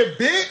then,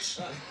 bitch.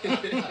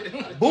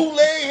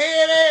 Bootleg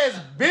head ass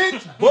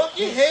bitch,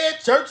 bucket head,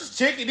 church's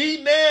chicken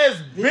eating ass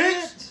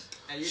bitch.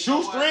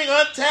 Shoestring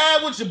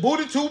untied with your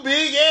booty too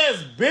big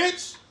ass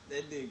bitch.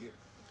 That nigga.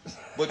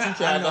 But you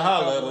tried to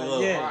holler at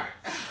her. Yeah.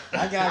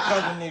 I got a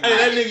couple niggas. Hey,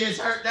 that nigga gets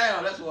hurt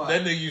down. That's why.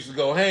 That nigga used to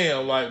go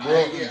ham like, bro.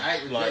 I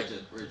ain't like,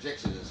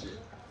 rejection and shit.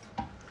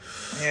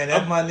 Yeah,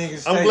 that's my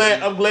nigga.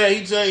 I'm glad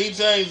he changed.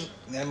 That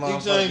He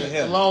motherfucker changed a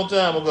hell. long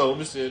time ago. Let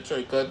me see a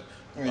Trey cut.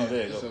 Oh,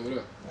 there you So go. what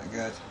up? I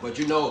got you. But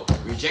you know,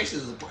 rejection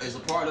is a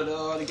part of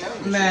the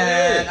game.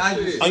 Man, Yeah, I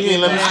used to Oh, you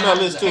ain't let me get smell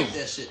mad. this I too. hate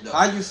that shit though.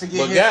 I used to get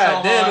But hit so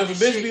goddamn, hard, if a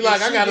the bitch shit- be like,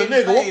 the I shit got a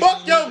didn't nigga, well, phase fuck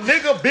me. your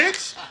nigga,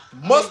 bitch.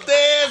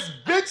 Mustache,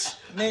 bitch.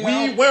 Nigga,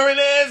 Weed wearing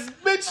ass,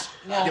 bitch.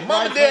 Yeah, Your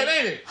mama right, dead, right.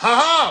 ain't it? Ha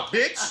ha,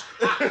 bitch.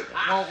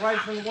 Walk right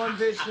from one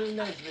bitch to the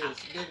next bitch.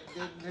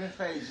 Didn't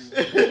phase me.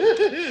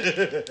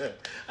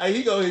 Hey,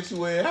 he gonna hit you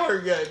where it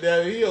hurt,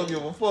 goddamn it. He don't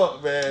give a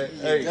fuck, man.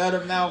 Hey, You got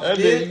a mouth, that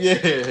bitch.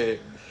 nigga,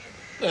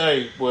 yeah.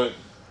 Hey, but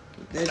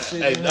That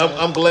shit. hey,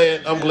 I'm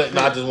glad.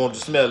 Nah, I just wanted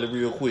to smell it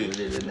real quick.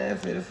 Didn't that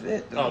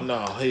fit though? Oh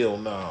no, hell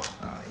no.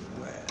 Oh,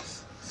 you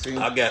ass. See,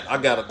 I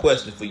got a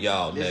question for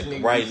y'all, this nigga,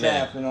 nigga right be now.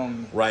 tapping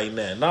on me. Right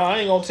now. No, I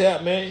ain't gonna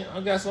tap, man. I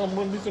got something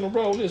when we finna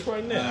roll this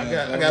right now. I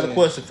got a ahead.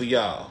 question for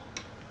y'all.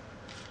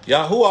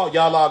 Y'all all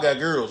got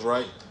girls,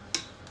 right?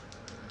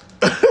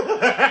 What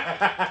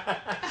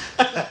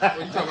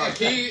you talking about,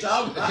 kids?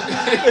 I'm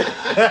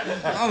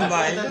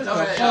like, what the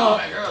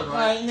fuck?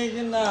 Like,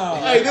 nigga, no.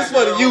 Hey, this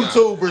for the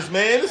YouTubers,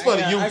 man. This for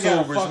the I gotta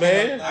YouTubers, fucking-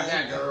 man. I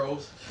got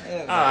girls.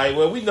 All right,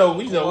 well, we know,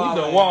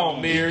 Wall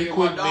married, Yeah,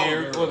 quick my dog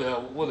married,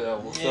 girl.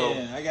 whatever. So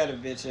Yeah, I got a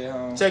bitch at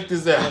home. check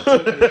this out.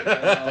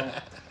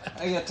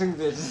 I got two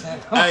bitches at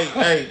home.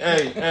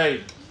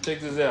 hey, check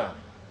this out.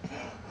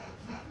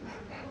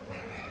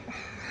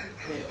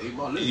 You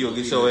gonna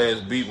get your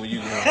ass beat when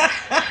you.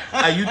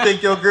 Hey, you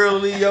think your girl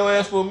will leave your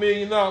ass for $1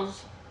 million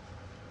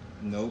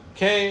Nope.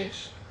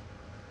 cash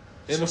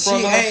in the front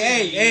She- of her,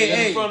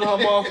 hey. in front of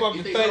her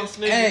motherfucking face,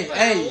 nigga?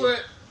 Hey,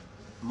 What?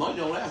 Money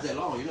don't last that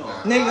long, you know.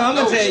 nigga, I'm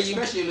gonna tell you.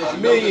 Especially unless $1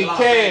 you million know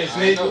cash, that a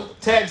lot of nigga,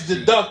 tax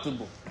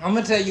deductible. I'm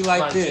gonna tell you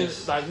like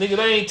this. Like nigga,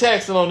 they ain't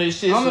taxing on this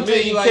shit. I'ma It's $1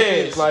 tell you million like cash.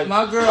 this. Like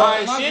My girl- all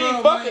right, my she girl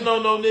ain't fucking might-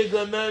 on no nigga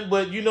or nothing,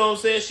 but you know what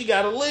I'm saying. She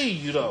gotta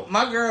leave you though.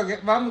 My girl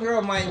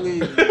might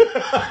leave me for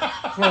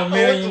 $1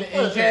 million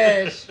in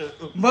cash,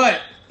 but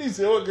He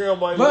said, "What girl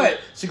might But- leave?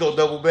 She go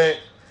double back."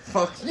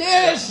 fuck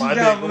yeah, she My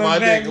doubling nigga, my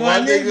back, nigga, my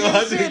my nigga. nigga, Shit, my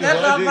that's nigga,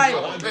 what I'm my like,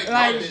 nigga.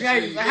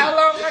 like, how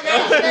long I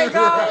gotta stay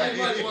gone?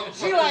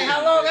 She like, how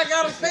long I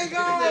gotta stay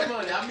gone?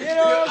 You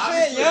know what I'm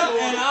saying? Yeah,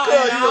 and You I'll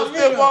gonna meet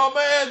step her. on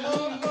man?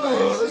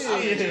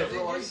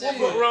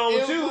 What's wrong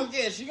with you?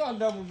 Yeah, she gonna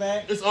double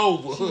back. It's She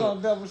over.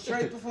 gonna double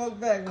straight the fuck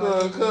back. my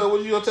Cuz, nigga.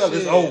 what you gonna tell?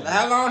 It's Shit, over.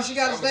 How long she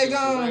gotta stay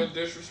gone?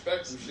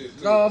 Disrespectful shit, too.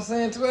 You know what I'm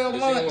saying? 12 If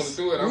she wanna months.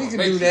 do it, I'ma We can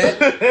make do you.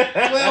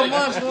 that. 12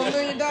 months for $1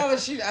 million.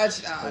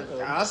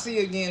 I'll see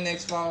you again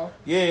next fall.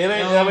 Yeah, it ain't. You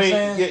know what I I'm mean,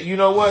 saying? yeah, you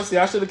know what? See,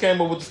 I should have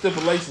came up with the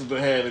stipulations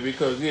behind it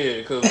because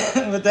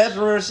But that's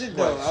real shit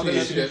though. Right, I mean,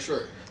 Yeah, she that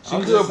right. she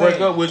I'm could just break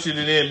saying. up with you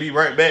and then be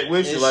right back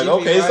with you. Yeah, Like, she be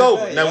okay, it's right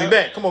over. back. Now we Yeah.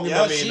 back. Come on, get Yeah,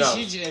 my $1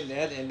 million. she and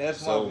that's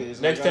So my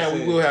business. next Like I time we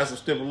said. will have some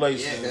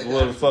stipulations. Yeah, that what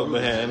the gotta fuck be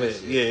behind rules.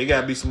 it? Yeah, it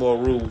gotta be some more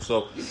rules.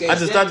 So can't I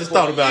just stand it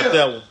thought for a about year.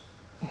 that one.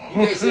 You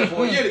can't sit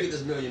for a year to get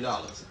this $1 million.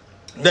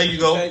 There you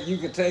go. You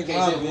can take You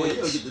my can't sit for a year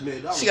to bitch. get the $1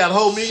 million. She got a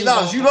whole $1 million.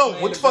 You know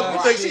what the fuck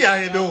you think she out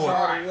here doing?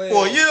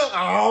 For a year?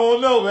 I don't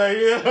know, man.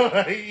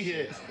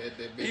 Yeah.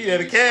 You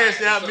had to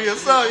cash out me or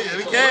something. You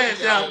had to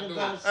cash out.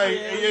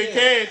 Hey, you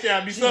cash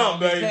out me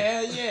something, baby.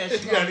 Hell yeah, she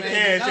You gotta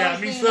cash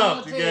out me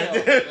something, You know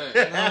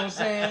goddamn. what I'm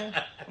saying?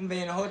 I'm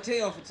being in a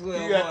hotel for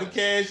 12 You got to months.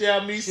 cash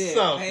out me Shit,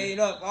 something. paid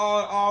up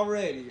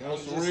already. On I'm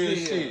some just real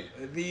here. shit.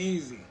 It'd be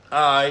easy.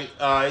 All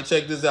right.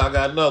 Check this out. I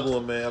got another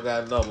one, man. I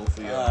got another one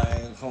for y'all.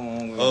 Alright, come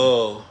on with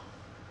it.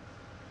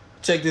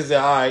 Check this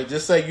out. All right,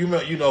 just say you know.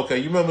 Okay,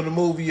 you remember the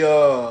movie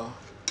Ooh.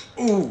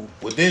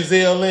 with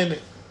Denzel in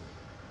it?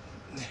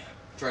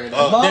 Training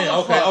Damn,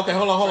 Motherfucker. okay.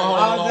 Hold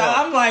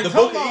on. I'm like, the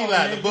come book of on, Eli.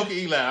 nigga. The book of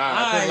Eli. All right,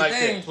 All put it right, like that.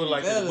 thank Put it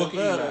like you. that. The book of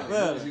Eli.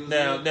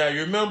 Better. Now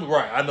you remember,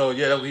 right? I know.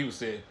 Yeah, that's what he was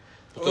saying.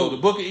 So Ooh. the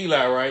book of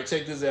Eli, right?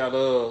 Check this out.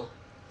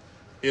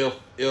 if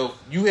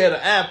you had an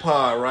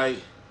iPod, right,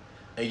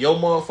 and your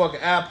motherfucking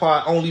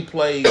iPod only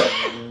played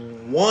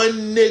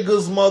one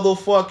nigga's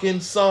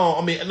motherfucking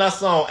song, I mean, not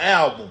song,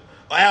 albums,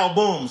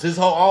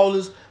 all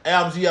his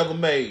albums he ever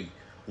made,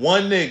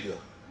 one nigga,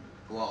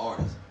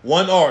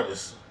 one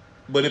artist,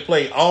 but it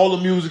played all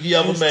the music he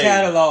ever His made.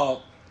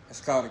 catalog. It's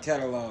called a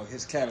catalog.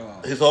 His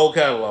catalog. His whole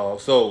catalog.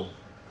 So,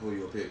 Who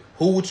you pick?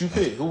 who would you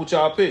pick? Who would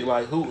y'all pick?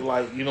 Like, who,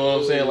 like, you know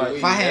what I'm saying? Like,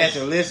 If I had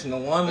to listen to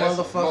one That's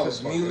a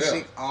motherfucker's motherfucker,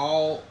 music,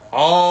 all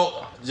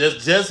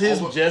just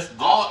his,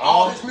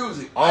 All his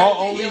music.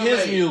 all Everything only he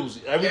his made.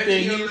 music,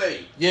 everything Everything he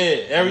made. yeah,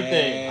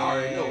 everything. I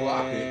already know who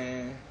I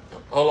pick.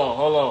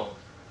 Hold on,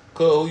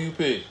 cuz who you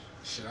pick?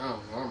 Shit, I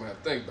don't know. I'm gonna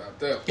have to think about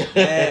that.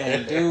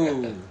 man,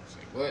 dude. Say,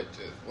 what?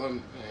 Just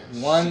one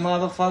man. One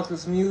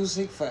motherfucker's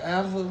music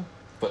forever,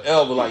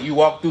 Forever, like you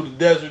walk through the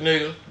desert,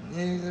 nigga.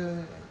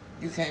 nigga.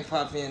 You can't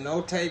pop in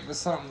no tape or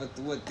something with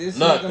what this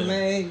Nothing. nigga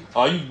made.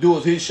 All you do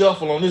is hit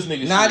shuffle on this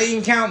nigga. Not shit.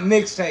 even count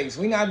mixtapes.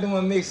 We not doing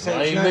Nah, mixtapes.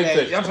 ain't None of that.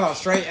 mixtapes. I'm talking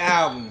straight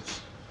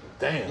albums.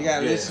 Damn. You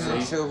gotta yeah,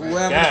 listen see? to whoever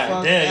the God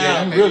fuck damn,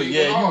 album. you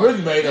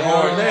really made it You know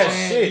hard. what I'm That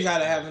saying? shit. You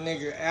gotta have a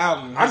nigga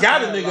album. I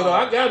got a nigga though.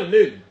 I got a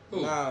nigga.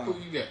 Who? Nah. Who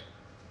you got?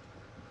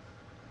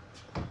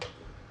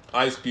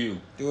 Ice Cube.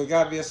 Do it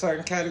gotta be a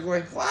certain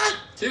category? What?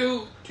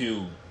 Q.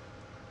 Cube.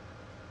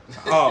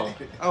 Oh,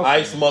 okay.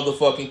 Ice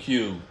motherfucking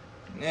Cube.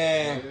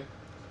 Man,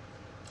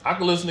 I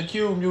can listen to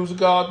Cube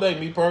music all day,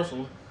 me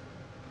personally.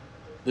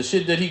 The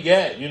shit that he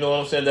got, you know what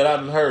I'm saying, that I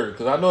haven't heard.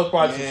 Because I know it's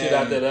probably some shit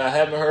out there that I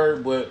haven't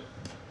heard, but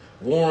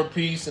War and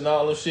Peace and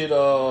all the shit,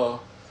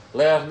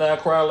 Laugh Now,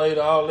 Cry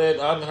Later, all that,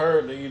 I done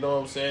heard, you know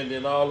what I'm saying,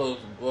 then all of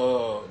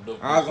the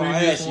I was gonna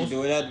previous ask you, ones.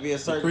 do it have to be a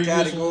certain previous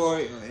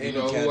category? Or You any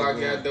know who category?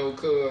 I got though,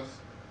 cuz?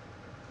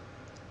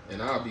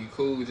 And I'll be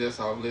cool just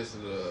off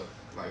listening to,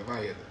 like, if I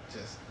had to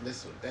just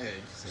listen to that.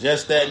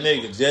 Just that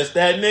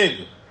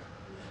nigga.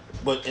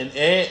 But,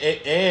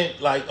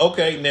 and like,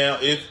 okay, now,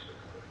 if,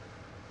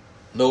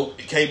 no,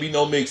 it can't be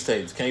no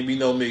mixtapes.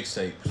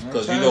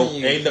 Because, you know, telling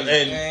you, ain't no it's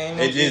getting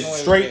away just with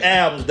straight that.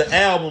 albums, the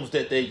albums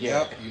that they got.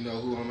 Yep. You know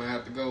who I'm gonna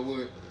have to go with?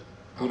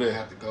 Who I'm gonna that?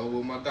 have to go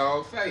with my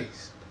dog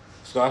Face.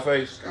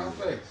 Scarface?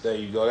 Scarface. There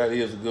you go. That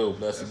is a good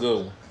one. That's a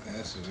good one.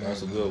 That's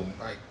That's a good one.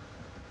 Like,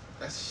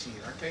 that's shit.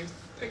 I can't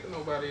think of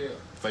nobody else.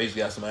 Face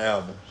got some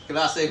albums. Can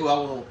I say who I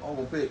want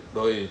to pick?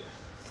 Go ahead.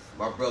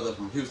 My brother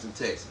from Houston,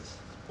 Texas.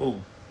 Ooh.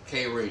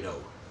 K. Reno.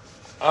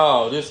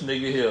 Oh, this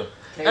nigga here.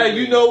 K. Hey,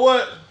 you Reno. know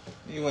what?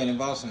 You went and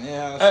bought some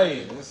in-house Hey.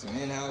 shit. That's some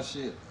in-house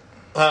shit.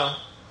 Huh?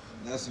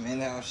 That's some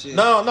in-house shit.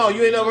 No,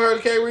 you ain't never heard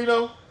of K.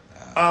 Reno?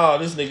 Oh,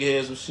 this nigga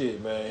had some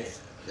shit, man.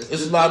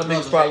 It's a lot of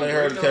niggas probably ain't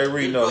heard of K.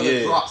 Reno, His brother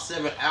yeah. dropped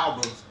 7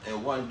 albums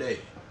in one day.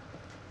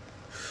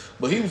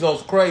 But he was on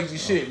some crazy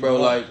shit, bro.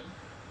 Like,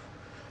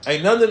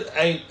 ain't none of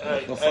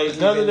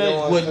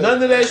that. With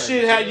none of that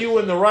shit had you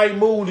in the right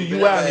mood and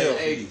you out here.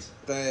 80s.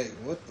 Dang,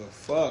 what the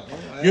fuck?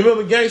 You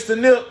remember Gangsta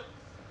Nip?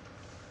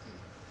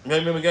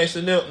 Remember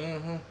Gangsta Nip?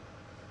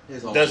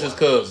 Mm-hmm. That's his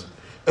cousin.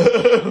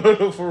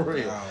 For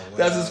real. well,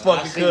 That's his I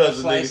fucking see the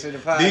cousin, slice of the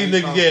nigga. pie These you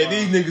niggas, talking yeah, about.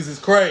 these niggas is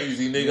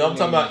crazy, nigga. I'm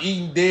talking about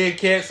eating dead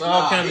cats,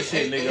 all kind of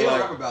shit, He nigga. don't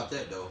Like, rap about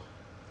that though.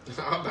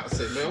 I'm about to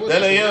say, man, what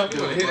That else ain't you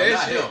him? wanna But hear not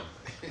that shit? him.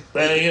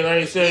 that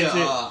ain't saying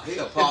shit. He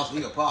a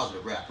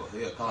positive rapper.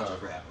 He a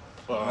conscious rapper.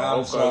 Oh,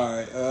 I'm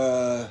sorry.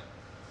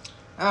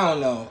 I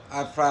don't know.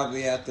 I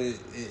probably have to.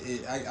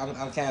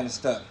 I'm kind of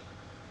stuck.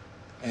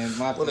 And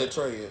What that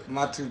Trey at?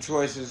 my two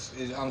choices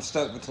is I'm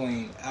stuck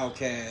between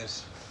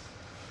Outkast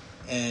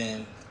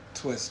and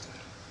Twista.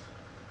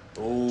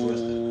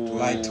 Ooh.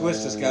 Like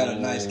Twista's got a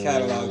nice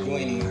catalog. You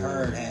ain't even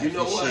heard half You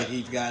know the what? shit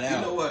he's got out.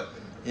 You know what?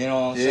 You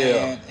know what I'm Yeah.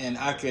 saying? And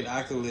I could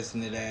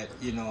listen to that.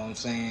 You know what I'm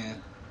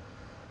saying?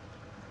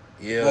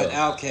 Yeah. But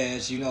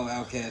Outkast, you know,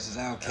 Outkast is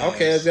Outkast.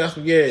 Outkast got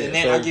some, yeah. And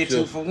then I get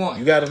 2 for 1.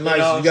 You got a nice,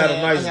 know what you I'm got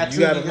saying? a I nice, got you 2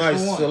 got a niggas nice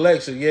for 1.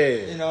 selection, yeah.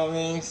 You know what I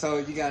mean? So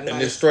you got And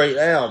nice. the straight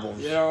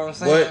albums. You know what I'm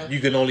saying? But you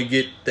can only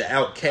get the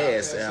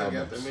Outkast Got that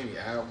albums. many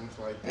albums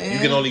like that. Man, You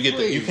can only get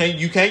please.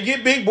 you can't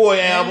get Big Boy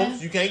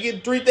albums. You can't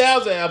get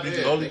 3,000 albums. You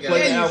can Yeah, only they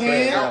play the got- Outkast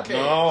Yeah, you albums. can.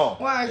 No,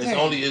 Why I it's can't?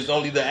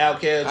 only the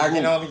Outkast. I can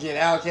group. only get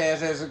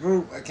Outkast as a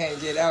group. I can't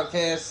get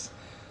Outkast.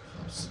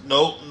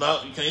 No,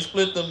 you can't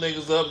split them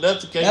niggas up.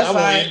 That's the case. That's I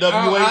want alright.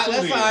 NWA too.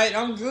 That's then. alright.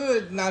 I'm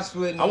good not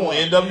splitting I them want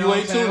up. NWA You know what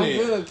I'm saying? too, I'm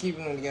then. good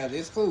keeping them together.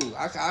 It's cool.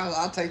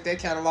 I'll take that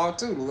catalog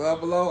too. The Love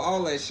Below,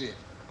 all that shit.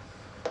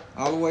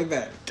 All the way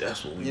back.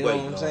 That's what we You know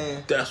waiting what I'm on.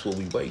 saying? That's what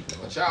we waiting on.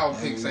 But y'all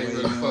picks ain't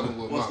really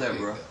fucking with What's my that,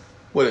 pick, bro?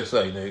 What it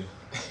say,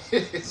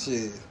 nigga?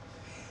 Shit.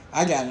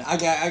 I got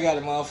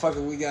a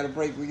motherfucker we gotta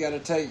break. We gotta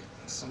take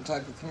some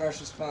type of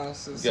commercial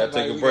sponsor. Gotta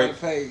take a we break.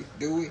 Gotta pay.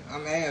 Do we?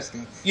 I'm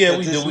asking. Yeah, But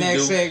we this do, we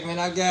next do. segment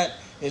I got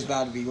is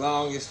about to be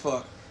long as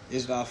fuck.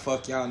 It's about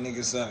fuck y'all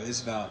niggas up.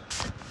 It's about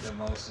the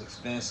most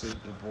expensive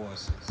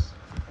divorces.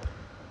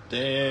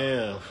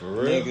 Damn, for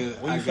real.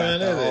 Nigga, Where I you got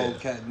find the that whole at?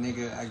 cat.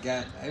 Nigga, I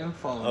got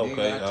info. Okay,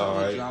 Nigga, I told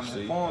alright, you I'm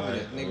see, informative.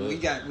 alright, Nigga,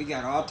 well. we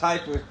got all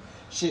type of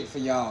shit for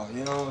y'all.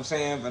 You know what I'm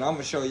saying? But I'm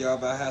gonna show y'all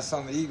about how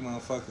some of these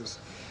motherfuckers,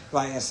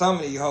 like, and some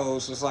of these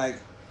hoes was like,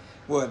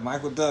 What,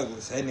 Michael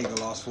Douglas? That nigga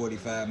lost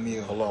 45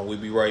 mil. Hold on, we'll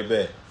be right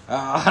back.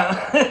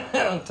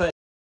 I'm telling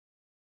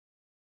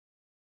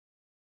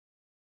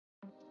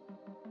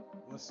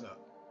What's up?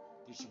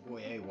 This your boy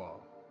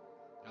AWOL.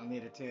 I'm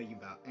here to tell you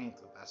about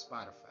Anchor by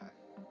Spotify.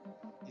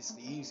 It's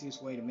the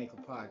easiest way to make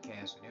a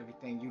podcast with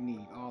everything you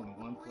need all in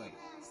one place.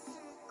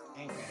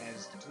 Anchor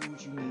has the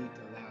tools you need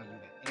to allow you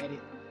to edit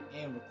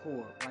and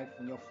record right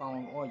from your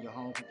phone or your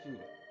home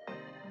computer.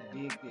 Now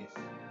dig this.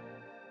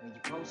 When you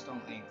post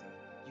on Anchor,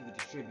 you can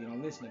distribute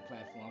on listening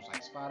platforms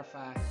like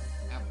Spotify,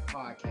 Apple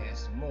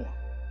Podcasts, and more.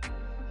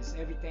 It's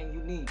everything you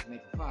need to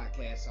make a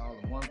podcast all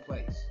in one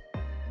place.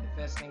 And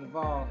the best thing of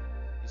all,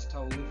 it's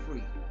totally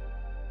free.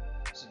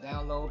 So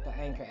download the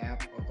Anchor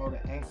app or go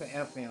to Anchor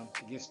FM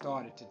to get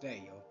started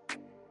today, yo.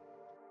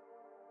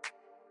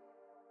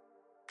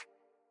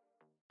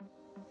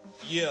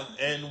 Yeah,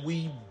 and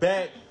we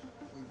back.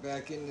 We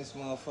back in this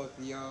motherfucker,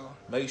 y'all.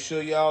 Make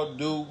sure y'all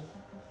do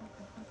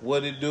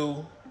what it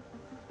do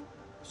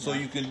so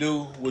you can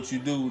do what you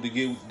do to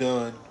get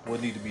done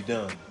what need to be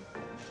done.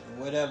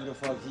 Whatever the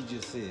fuck he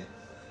just said.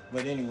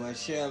 But anyway,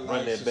 share,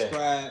 like, that back.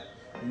 subscribe.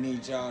 We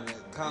need y'all to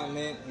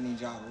comment. We need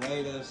y'all to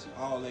rate us.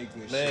 All that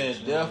good shit. Man,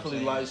 you know what I'm definitely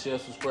saying? like, share,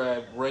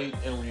 subscribe, rate,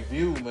 and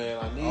review, man.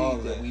 I need All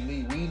that. that. We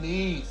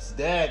need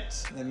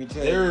that. Let me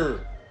tell There. you.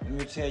 Let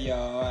me tell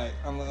y'all, alright,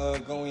 I'm gonna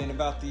go in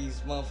about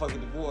these motherfucking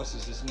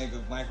divorces. This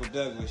nigga Michael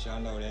Douglas,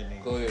 y'all know that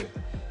nigga. Go ahead.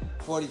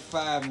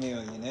 45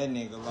 million, that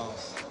nigga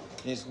lost.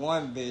 This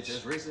one bitch.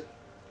 Just recent.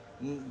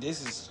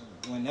 This is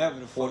whenever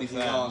the fuck he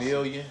 45 lost.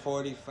 million?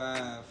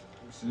 45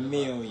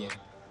 million.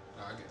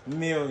 I get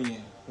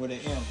Million with an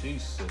M.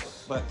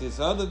 Jesus. But this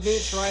other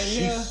bitch right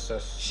here,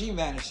 Jesus. she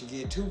managed to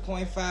get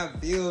 2.5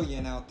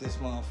 billion out this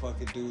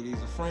motherfucker dude.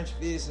 He's a French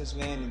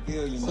businessman and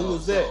billionaire. Who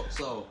was that?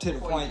 So To the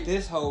before point, you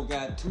this hoe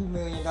got $2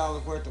 million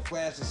worth of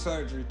plastic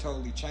surgery,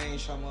 totally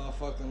changed her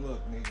motherfucking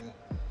look, nigga.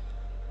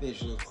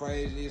 Bitch look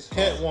crazy as fuck.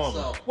 Catwoman.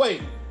 So-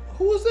 Wait,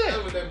 who was that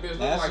that? was that bitch look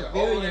That's like a an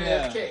old billionaire.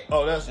 ass cat.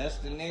 Oh, that's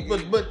the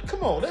nigga. but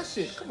come on, that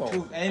shit. Come on.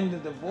 To end the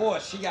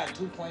divorce, she got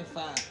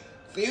 2.5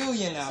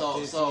 billion out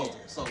this nigga.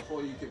 So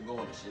before you keep going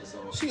and shit, so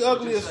She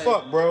ugly as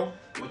fuck, bro.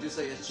 Would you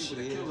say it's cheaper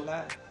to She kill is her?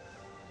 not.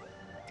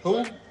 Who?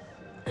 And what?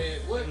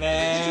 It's cheaper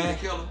Man, to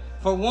kill her.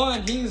 for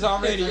one, he's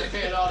already. They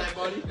paying all that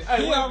money.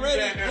 He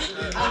already.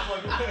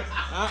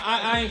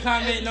 I ain't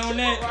commenting on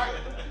that.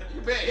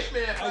 You bet his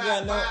man I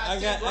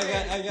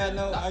got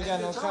no. $5,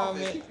 $10 no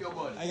comment. Keep your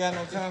money. I got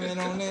no comment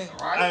on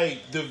that. Right?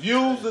 Hey, the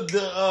views of the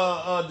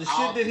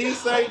shit that he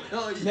say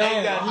Man,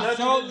 ain't got he nothing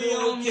totally to do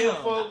on with kid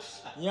him.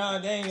 folks.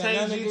 Y'all, they ain't got Change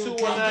nothing to do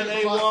with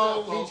G219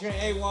 AWOL. featuring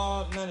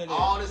AWOL, none of that.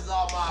 All this is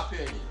all my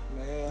opinion.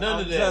 Man, None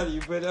I'm of that. telling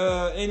you, but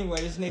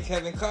anyway, this nigga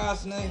Kevin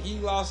Costner, he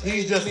lost 80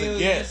 He's just million. a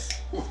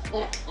guess.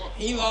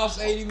 He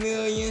lost 80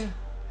 million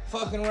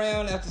fucking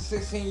around after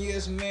 16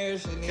 years of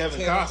marriage. And then Kevin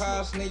Kevin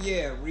Costner. Costner,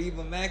 yeah,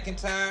 Reba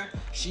McEntire,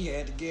 she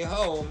had to get her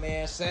old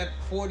man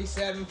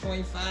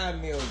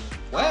 47.5 million.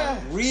 Wow.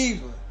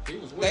 Reba. He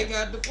was They with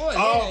got divorced.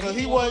 Oh, yeah, cause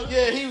he was,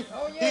 yeah, he yeah,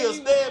 he a he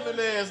stabbing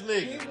ass He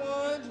nigga.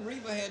 won.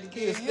 Reba had to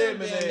He a get him stabbing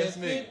down there ass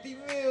nigga. 50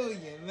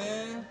 million,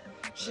 man.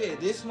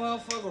 Shit, this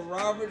motherfucker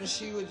Robert and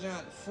Sheila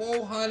Johnson,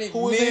 400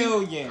 Who is he?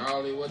 million.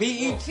 all he was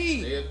BET.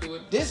 They'll do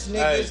it. This nigga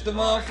Hey. is the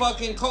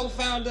motherfucking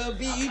co-founder of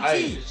BET.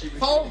 Hey.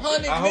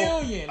 400 I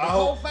hope- million. I The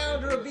hope-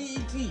 co-founder of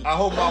BET. I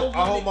hope my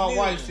 400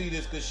 wife see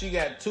this because she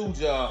got 2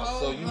 jobs.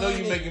 So you know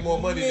you making more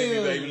money than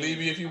me, baby. Leave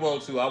me if you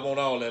want to. I want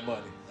all that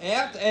money.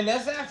 And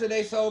that's after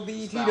they sold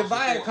BET to Spouse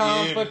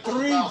Viacom support. for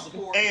 3. Spouse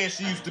support. And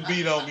she used to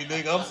beat on me,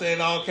 nigga. I'm saying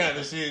all kind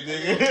of shit,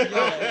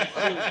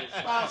 nigga.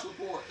 Spouse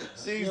support.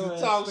 She used Yo, to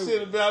that's talk stupid.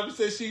 shit about me.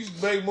 Said she used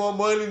to make more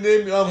money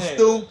than me. I'm Hey.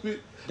 stupid.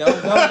 Don't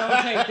take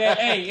that.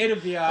 Hey, it'll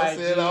be alright.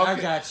 said, G. I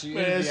okay. got you.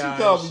 It'll Man, be she alright.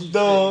 called me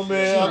dumb,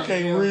 man. I she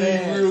can't feel read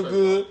bad. real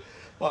good.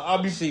 Well, I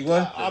be See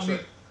what? I be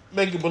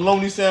making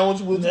bologna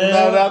sandwich with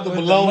Yeah, without the with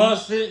bologna.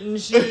 mustard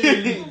and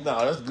shit. No,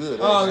 that's good.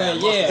 Oh, that,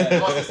 yeah.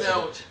 Mustard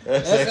sandwich.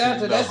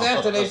 That's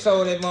after they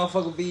sold that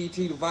motherfucker BET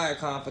to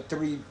Viacom for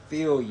 $3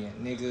 billion,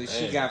 nigga.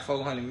 She Damn. got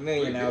 400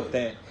 million $3 out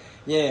billion. that.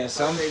 Yeah, I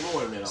some say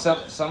more than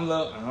that. some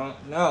little.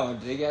 No,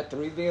 they got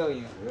 $3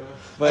 billion. Yeah.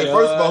 But Hey,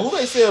 first of all, who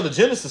they sell the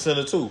Genesis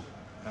Center to?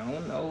 I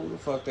don't know who the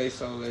fuck they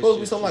sold that. Supposed to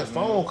be shit something like to,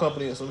 phone man.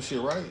 company or some shit,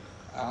 right?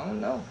 I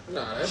don't know.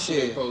 Nah, that's Shit.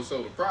 what they supposed to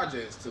sell the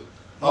projects to.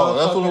 Oh,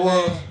 that's what it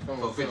was.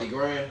 Motherfucker, For 50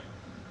 grand.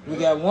 We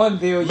got $1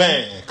 billion.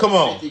 Man, come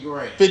on. 50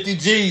 grand. 50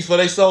 G's for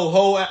they sold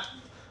whole.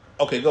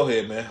 Okay, go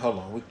ahead, man. Hold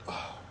on.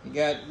 You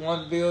got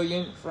 $1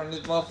 billion from this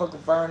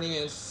motherfucker Bernie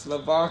in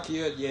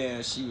Slovakia.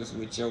 Yeah, she was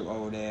with your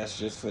old ass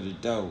just for the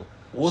dough.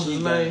 What's She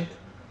his got- name?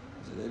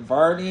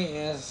 Bernie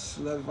in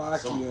Some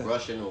Slovakia.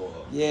 Russian or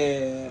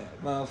Yeah,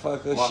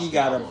 motherfucker. She Moscow,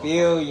 got a motherfucker.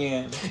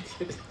 billion.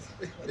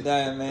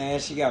 Damn, man.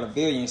 She got a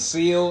billion.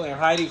 Seal and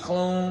Heidi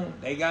Klum,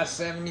 they got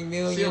 70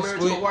 million. still married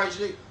to split. a white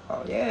chick.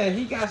 Oh, yeah,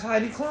 he got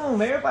Heidi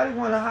Klum. Everybody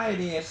want a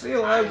Heidi. And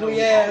Seal I don't know ugly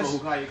who- I don't know ass.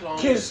 who Heidi Klum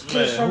is. Kiss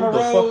Man, from who a the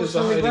fuck rose is a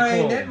from the Heidi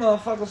brain. Klum? That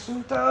motherfucker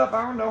swooped up.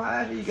 I don't know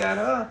how he got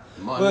her.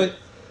 Money. But,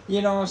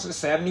 you know, it's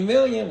 70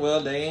 million.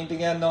 Well, they ain't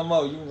got no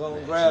more. You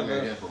gonna grab she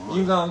married her. that for money.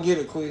 You gonna get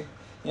it quick.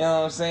 You know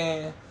what I'm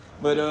saying?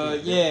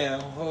 But yeah,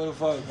 who the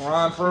fuck?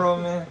 Ron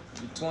Perlman,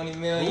 20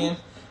 million.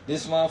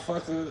 This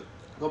motherfucker,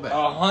 Go back.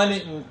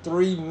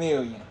 103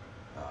 million.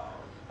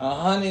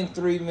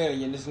 103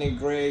 million. This nigga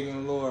Greg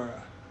and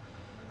Laura.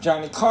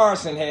 Johnny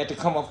Carson had to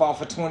come up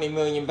off of 20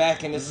 million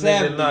back in the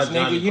 70s, not nigga.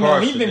 Johnny You know,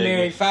 he Carson, been nigga.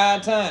 married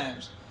 5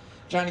 times.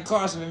 Johnny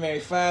Carson been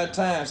married 5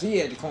 times. He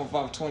had to come up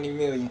off 20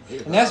 million.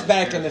 And that's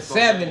back in the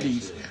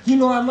 70s. You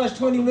know how much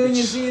 20 million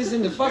is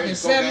in the fucking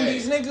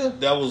 70s, nigga?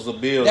 That was a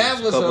bill.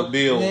 That was couple a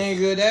bills.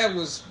 nigga. That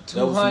was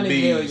That was some 200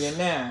 B's. million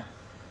now.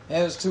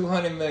 That was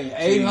 200 million.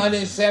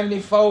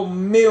 874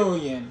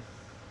 million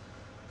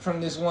from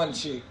this one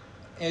chick.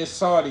 It's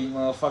Saudi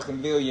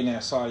motherfucking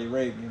billionaire, Saudi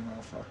Arabian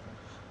motherfucker.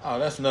 Oh,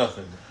 that's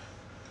nothing.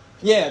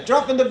 Yeah,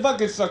 dropping the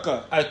bucket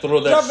sucker. I throw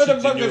that Drop it shit the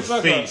in bucket your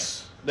sucker.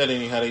 face. That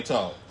ain't how they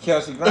talk.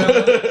 Kelsey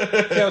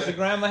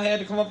Grammer had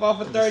to come up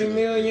off of 30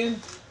 million.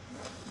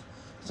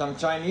 Some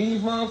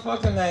Chinese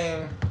motherfucker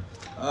name.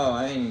 Oh,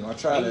 I ain't even gonna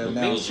try that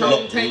now. Big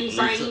Chong Tang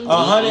Sang.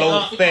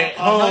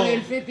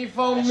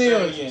 154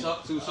 million.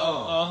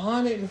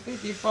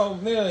 154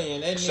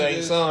 million. That Shang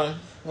nigga's Tsung.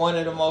 one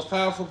of the most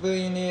powerful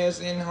billionaires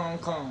in Hong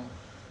Kong.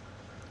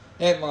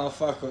 That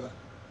motherfucker.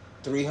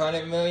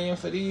 300 million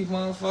for these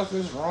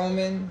motherfuckers.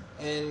 Roman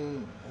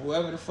and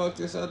whoever the fuck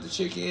this other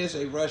chick is,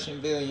 a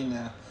Russian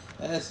billionaire.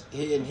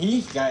 And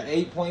he's got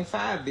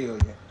 8.5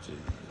 billion.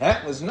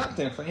 That was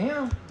nothing for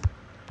him.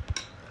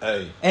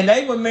 Hey, And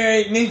they were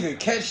married, nigga.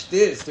 Catch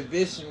this. The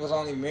bitch was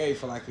only married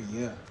for like a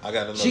year. I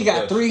got another She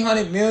got question.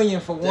 300 million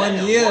for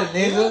 1 year,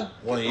 nigga.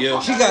 1 year.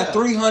 She got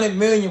 300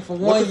 million for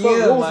What 1 the fuck?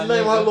 year, What was my the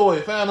name of her nigga.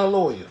 lawyer? Find her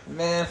lawyer.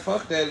 Man,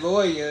 fuck that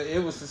lawyer.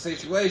 It was the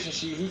situation.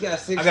 He got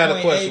 6.8 I got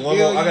a question. One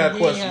more. I got a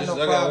question. He ain't had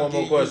I got problem one more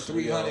getting you question.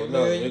 300 Here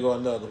million. go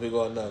another. Here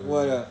go another.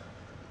 What up?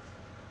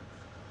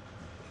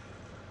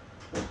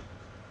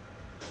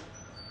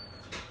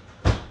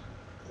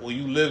 When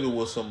you living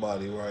with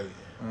somebody, right?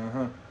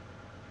 Uh-huh.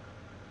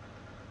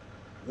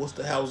 What's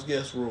the house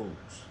guest rules?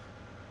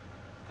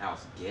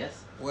 House guest.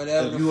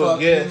 Whatever If the you a fuck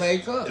guest, you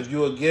make up. if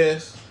you a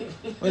guest,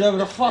 Whatever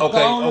the fuck Okay,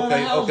 the owner of the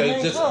okay, house okay,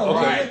 make just- up, okay.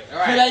 right?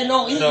 Right. If it ain't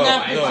no eating No,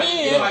 after no,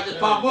 10, It might just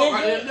pop up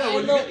right there and there when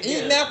ain't you no get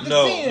eating together. after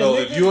no. 10.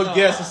 If nigga. you a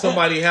guest in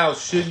somebody's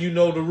house, shouldn't you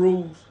know the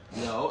rules?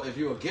 No, if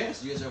you're a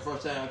guest, it's your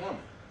first time coming.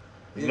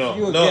 If No,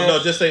 you a no,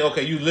 guest- just say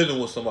okay. You living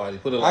with somebody.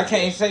 Put it I like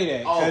can't say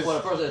that. Oh, 'cause for the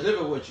person that's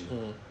living with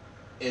you,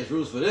 it's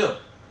rules for them. that.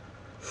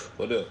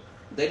 What up?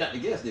 They not the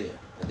guest there.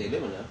 If they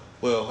living there.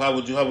 Well, how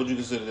would you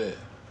consider that?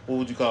 What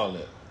would you call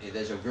that? If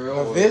that's your girl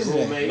A or visitor.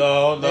 your roommate.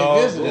 No,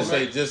 They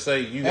visiting. just say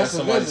you That's a got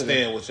somebody visitor.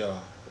 staying with y'all.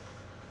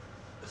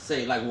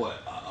 Say like what?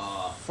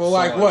 for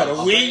like what,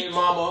 a week? baby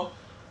mama.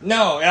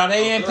 No, are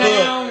they in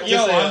Good. town? Just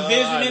Yo, say, I'm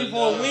visiting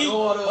for a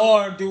week,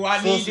 or do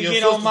I need to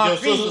get on my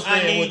feet?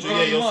 I need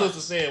 3 your months.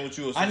 sister staying with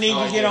you. I need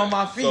to get on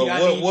my feet. So I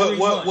need 3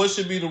 months. what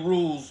should be the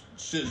rules?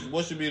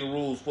 What should be the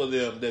rules for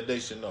them that they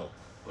should know?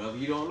 Whatever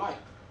you don't like.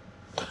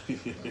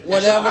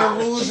 Whatever the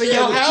rules of She your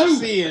staying with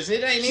house you. is.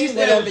 It ain't She even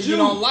staying whatever with you you.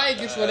 don't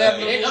like. It's whatever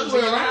It the ain't rules other of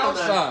way your around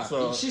house now. are.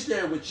 So- She's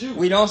staying with you.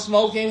 We don't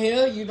smoke in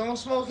here. You don't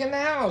smoke in the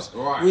house.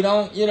 Right. We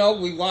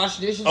don't, we wash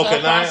dishes Okay,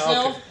 up now,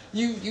 ourselves. okay.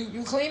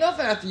 You clean up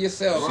after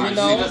yourself. Right. You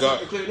know, That's up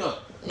to clean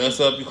up. Mess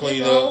up, you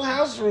clean up.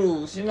 house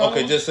rules. You know.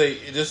 Okay, just say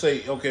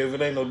okay. If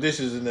it ain't no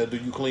dishes in there, do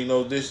you clean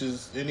those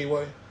dishes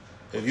anyway?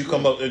 If you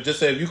come up, just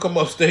say if you come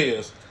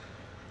upstairs,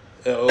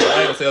 I ain't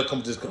gonna say I'll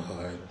come just come.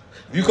 All right.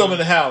 If you come in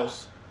the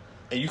house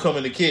and you come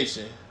in the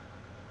kitchen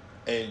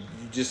and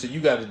you just say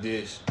you got a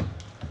dish,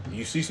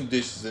 you see some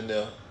dishes in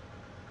there.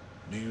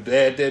 Do you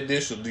add that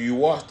dish or do you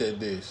wash that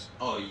dish?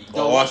 Oh, you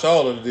Or don't wash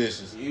all of the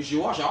dishes You should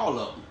wash all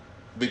of them.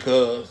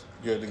 because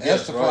you're the That's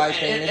guest, the right? polite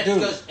thing And- to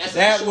and do. that's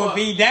That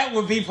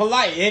would be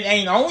polite. It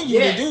ain't on you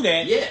Yes, to do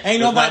that. yes. Ain't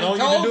It's nobody not on you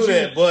to told do you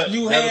that, but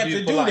you that'll had be to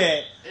do polite.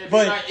 that. It'd be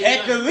But nice- it'd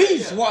at be the nice,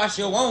 least, yeah. wash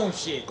your own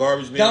shit.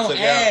 Garbage being Don't took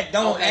add. out.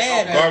 Don't Okay,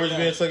 add. okay. Garbage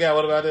being took out.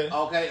 What about that?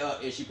 Okay,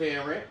 is she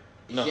paying rent?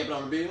 Is No. she keeping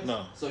on the bills?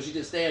 No. So she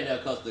just staying there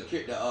because the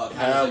kindness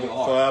of your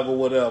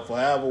heart. For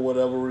however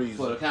whatever reason.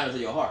 For the kindness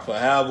of your heart. For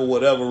however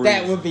whatever reason.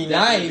 That would be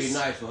That would nice. be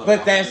nice for her.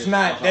 But that's Yeah.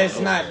 not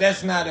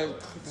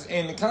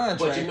in the contract.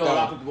 But you know a lot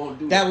of though. people won't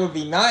do That that. would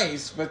be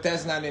nice, but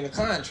that's not in the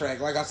contract.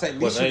 Like I said,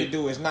 least But you they- could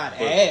do is not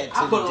but- add to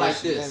I put the it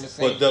like dishes this. in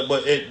the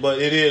same. but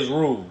it is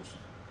rules.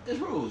 It's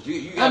rules.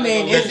 You I gotta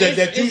mean, know it's, rules.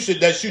 that you should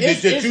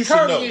it's know.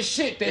 courteous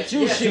shit that you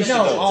Yeah, should you know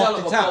tell off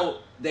them the top. before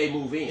they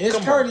move in. It's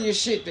Come on.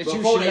 courteous shit that you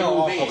Before should they know move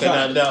off in. the Okay,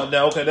 top.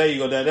 now, okay, there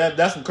you go.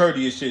 That's some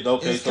courteous shit.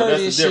 Okay, It's so that's the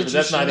courteous shit difference. you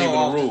That's should not know even a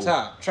off rule. the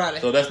top.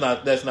 So that's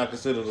not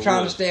considered a Try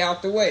rule. to stay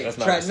out the way. That's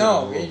not Try, considered no,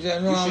 a rule. you know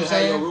You what I'm should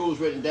have your saying? rules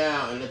written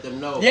down and let them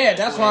know. Yeah, that's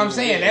before what they I'm move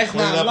saying. in. That's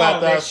Clean not up law. after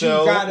That you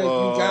ourselves,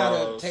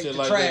 gotta take shit the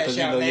like that, trash 'cause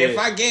you out. know, Now, yeah. if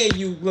I gave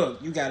you, look,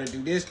 you gotta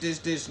do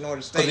this in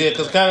order to stay.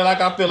 Because kind of like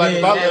I feel like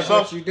Yeah, if that's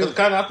what you do.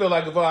 I feel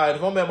like if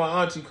I'm at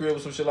my auntie crib or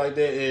some shit like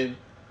that and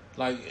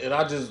Like, and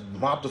I just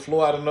mopped the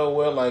floor out of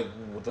nowhere. Like,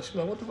 what the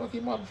fuck he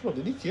mopped the floor?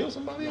 Did he kill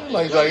somebody?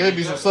 Like it'd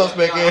be some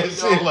suspect ass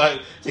shit.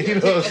 Like, you know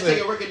what I'm That's saying?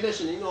 taking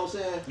recognition. You know what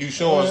I'm saying? You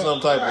showing some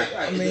type Right, of. right.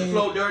 I If the mean-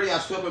 floor dirty, I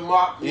sweep and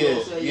mop. You know what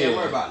I'm saying? Yeah, Don't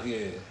worry about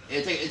it. yeah.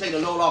 It take the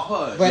load off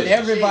her. But Shit,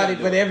 everybody,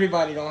 she but ain't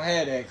everybody don't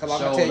have that. Cause I'm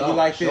Sure gonna tell you don't.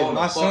 like this, Sure my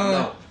the fuck son,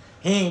 don't.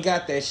 he ain't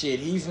got that shit.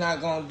 He's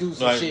not gonna do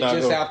some Like, shit not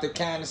just gonna- out the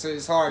kindness of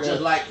his heart.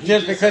 Just like he just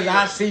just because said.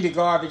 I see the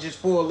garbage is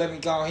full, let me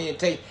go ahead and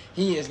take.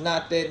 He is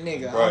not that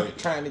nigga. I'm Right.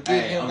 trying to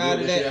get Hey, him I'm out doing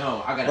of this shit that. at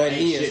home. I got But an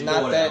he ain't is shit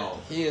not door that. at home.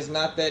 He is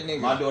not that nigga.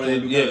 My daughter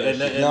didn't do Yeah, none of and that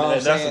that- shit. You know what I'm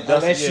and that's- saying?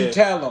 that's- Unless you yeah.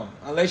 tell him.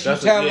 Unless you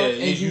That's tell him yeah. and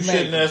You you make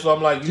shouldn't. him. That's what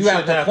I'm like. You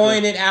have to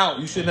point it out.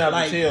 You shouldn't have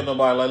Like, to tell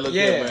nobody. Like, look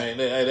Yeah. here, man.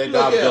 Hey, that Look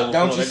garbage here. overflowing.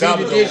 Don't you That see the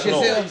garbage dishes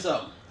overflowing. here? Tell you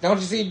something. Don't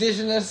you see dish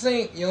in the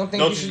sink? You don't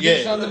think Don't you you- should yeah.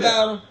 do something Look at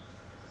about him?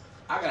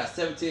 I got a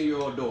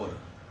 17-year-old daughter.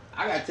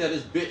 I gotta tell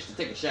this bitch to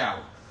take a shower.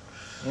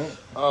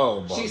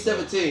 Oh, my She's God.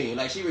 17,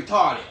 like she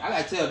retarded. I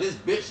gotta tell this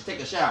bitch to take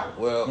a shower.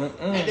 Well,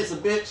 Ain't this a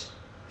bitch?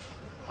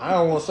 I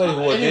don't want to say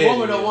who it Any is.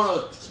 woman don't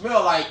want to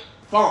smell like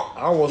funk.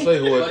 I don't want to say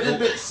who But it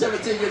this is. bitch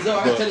 17 years old,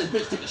 I gotta tell this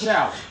bitch to take a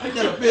shower. Ain't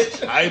that a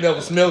bitch? I ain't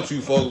never smelt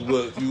you folks,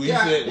 but you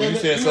Yeah, said when you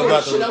yeah, said you something know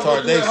about the shit I'm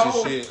gonna do at retardation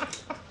home. shit.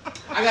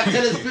 I gotta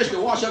tell this bitch to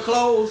wash her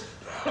clothes.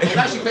 And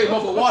now she pay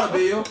more for water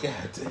bill. God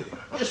damn.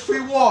 It's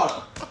free water.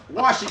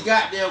 Wash your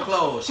goddamn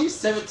clothes. She's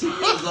 17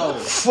 years old.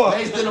 Fuck.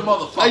 Based in a Hey,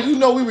 motherfucker. you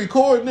know we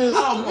recording this?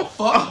 I don't give a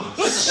fuck.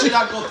 This the shit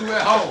I go through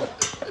at home.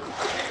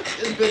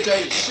 This bitch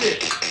ain't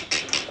shit.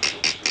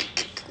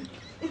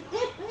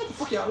 What the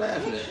fuck y'all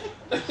laughing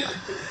at?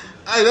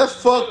 Hey, that's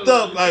fucked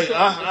up. Like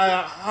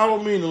I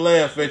don't mean to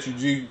laugh at you,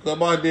 G. Cause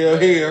my damn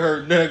head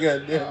hurt. Now,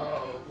 goddamn.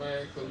 Oh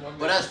man, cause my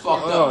But that's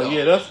fucked up Oh though.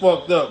 yeah, that's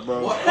fucked up,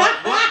 bro. What?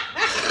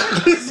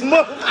 This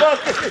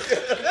motherfucker.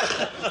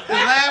 The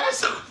laugh was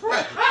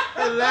suppressed.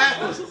 The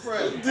laugh was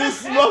suppressed.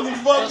 This But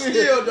motherfucker.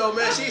 still though,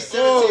 man, she's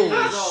 17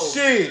 Oh years old.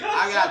 shit.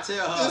 I gotta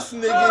tell her. This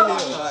nigga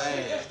wash here.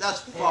 her ass. That's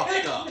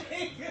fucked up.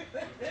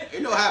 You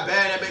know how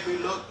bad that make me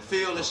look,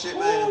 feel, and shit,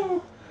 man.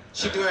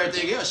 She do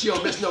everything else. She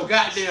don't miss no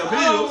goddamn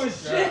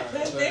meals.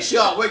 She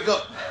all wake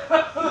up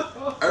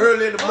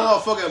early in the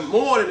motherfucking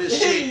morning and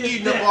shit,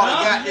 eating up all the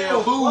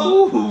goddamn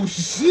food. Oh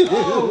shit.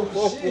 Oh,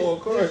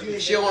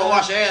 shit. She don't want to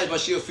wash her ass, but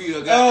she'll feed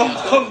her goddamn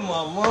stomach. Oh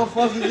my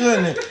motherfucking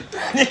goodness!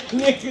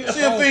 Nigga,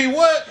 She'll feed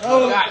what?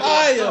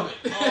 Goddamn stomach.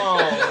 Oh.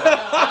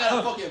 I got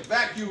a fucking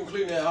vacuum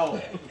cleaner at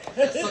home.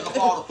 That suck up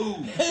all the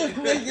food. This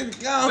nigga's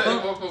Say gone.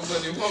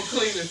 motherfucker, when they won't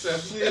clean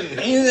itself.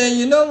 He said,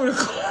 you know what?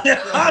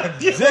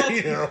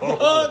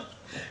 Damn.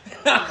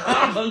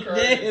 I'm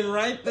dead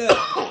right there.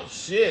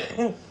 Shit.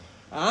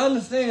 I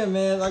understand,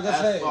 man. Like I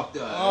That's said, fucked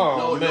up.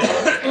 Oh, no,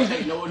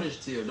 take no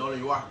initiative. Don't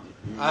even watch me.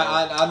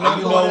 I I know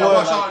You go know in there and what?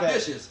 wash all like the that.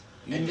 dishes.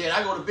 And then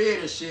I go to bed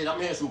and shit. I'm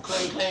hearing some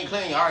clean.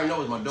 I already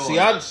know it's my daughter. See,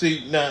 I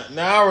see now.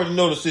 I already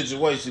know the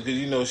situation because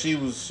you know she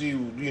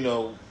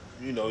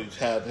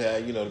had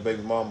the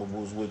baby mama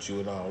was with you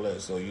and all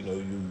that. So you know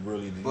you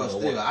really But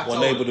still, I wasn't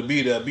told able her- to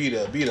be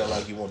there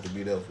like you want to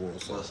be there for.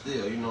 So. But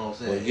still, you know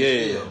what I'm But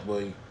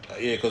saying?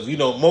 yeah, because you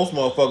know most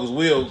motherfuckers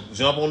will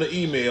jump on the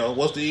email.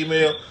 What's the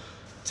email?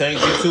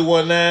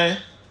 Tank219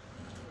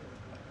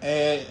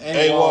 And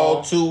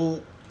AWOL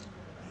 2.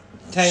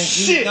 Tangy.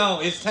 Shit. No,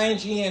 it's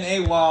Tangy and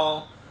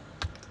AWOL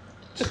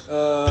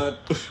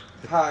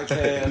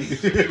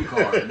podcast. You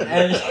card,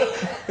 man.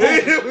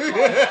 And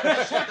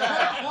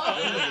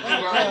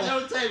Right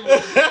on the table.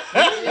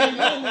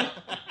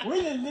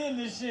 we done did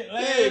this shit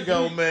last There you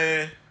go, week.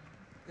 man.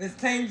 It's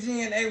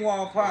Tangy and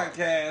AWOL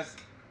podcast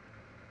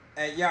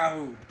at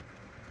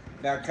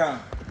yahoo.com.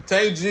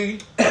 Tank G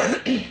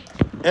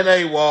and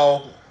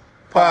AWOL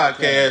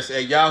podcast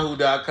at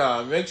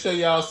yahoo.com. Make sure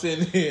y'all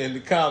send in the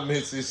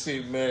comments and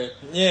shit, man.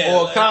 Yeah,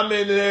 Or like-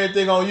 comment and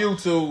everything on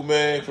YouTube,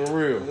 man, for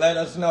real. Let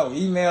us know.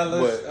 Email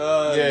us.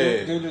 But,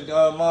 yeah. Do the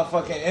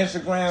motherfucking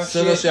Instagram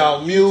Send shit. us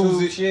y'all YouTube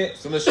music. shit.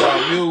 Send us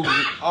y'all music.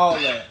 All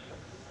that.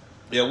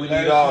 Yeah, we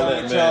Let need us all know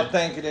that, what y'all man.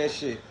 think of that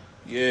shit.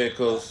 Yeah,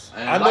 cause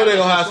And I know like they and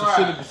gonna have some shit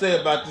subscribe. to say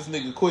about this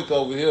nigga Quick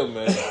over here,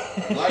 man.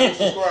 Like and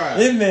subscribe.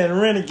 This man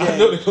renegade. I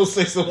know they gonna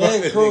say something about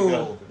That's that cool.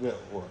 nigga. Yeah,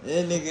 boy.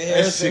 That nigga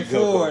Harrison shit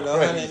go Ford, crazy.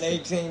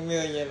 118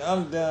 million.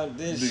 I'm done with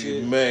this Dude,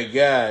 shit. man,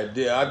 God,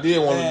 I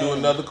did want to do Man.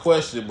 another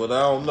question, but I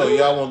don't know.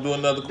 Y'all want to do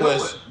another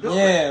question?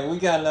 Yeah, we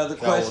got another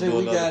question. do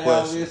We another got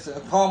question. this.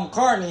 Paul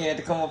McCartney had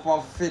to come up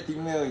off of 50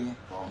 million.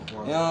 You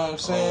know what I'm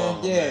saying?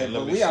 Hold on, yeah, man, let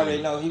but me we see.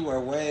 already know he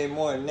worth way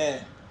more than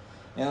that.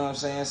 You know what I'm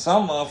saying?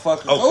 Some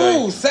motherfuckers.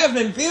 Okay. Ooh,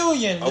 7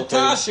 billion. Okay.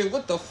 Natasha,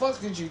 what the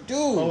fuck did you do?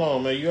 Hold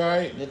on, man. You all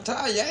right?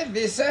 Natasha, that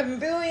bitch 7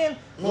 billion?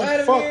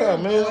 Man, fuck her,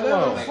 man. Hold Whatever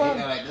on. the Like, fuck.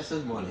 like, that's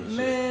his money. and shit.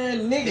 Man, He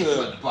put in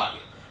nigga. the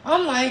pocket.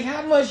 I'm like,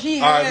 how much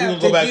he All right, have we're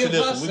gonna go back to give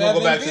this us one. We're gonna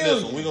go back to 7 this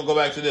one. billion? We're gonna go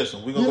back to this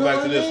one. We're gonna You go know back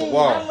to what I this one. mean?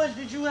 Wow. How much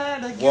did you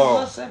have to give Wow.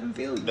 us 7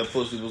 billion? That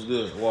pussy was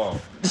good. Wow.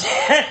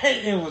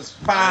 It was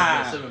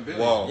 5. 7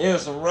 billion. Wow. It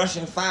was some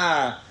Russian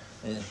fire.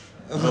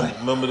 Yeah.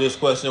 Remember this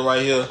question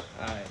right here?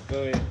 Alright,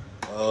 go ahead.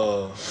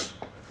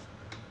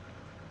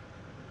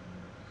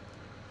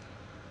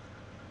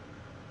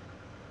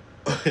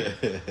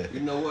 You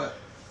know what?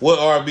 What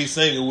R&B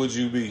singer would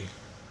you be?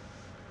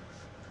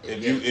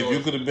 If you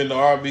could have been the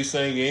R&B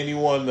singer, any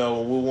one of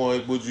them, what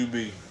one would you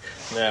be?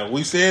 Now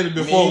we said it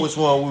before. Me? Which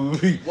one we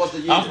would be? What's the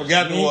year? I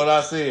forgot Me? what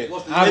I said.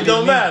 What's the I'll It be don't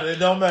me. matter. It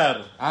don't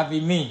matter. I'd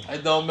be me.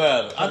 It don't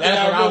matter. I think That's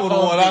I what remember the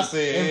supposed one to I be.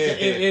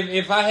 said.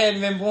 If I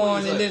hadn't been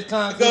born in this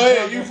concrete, Go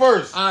ahead, you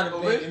first. I'd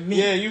have been me.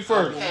 Yeah, you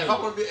first. If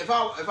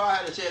I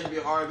had a chance to be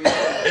an R&B,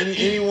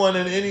 Anyone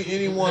at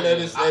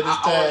this time.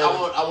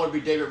 I want to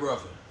be David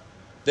Ruffin.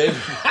 David.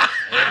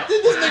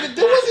 Did this nigga?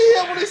 Was he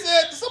here when he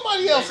said?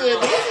 Somebody else said.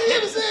 Was he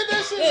here that said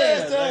that shit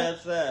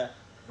last time?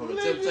 From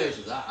the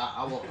Temptations.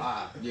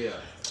 Yeah.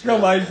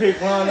 Nobody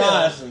picked Ron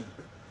Isley.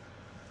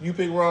 You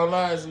pick Ron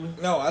Isley.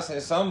 No, I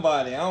said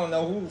somebody. I don't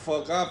know who the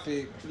fuck I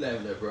picked. You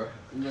laughing at, bro?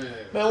 Man.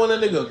 Man, when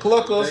that nigga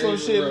Clucker or some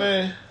shit,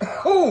 man.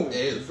 Who? Yeah,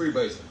 he's a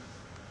freebaser.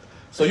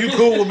 So you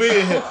cool with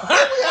being here? We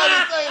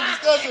had the same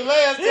discussion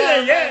last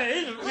time.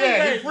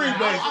 Yeah, He free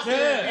base.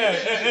 Yeah.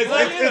 It's a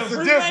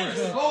difference.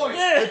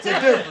 It's a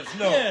difference.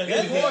 No, Yeah,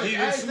 he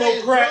that's didn't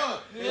smoke crack.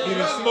 He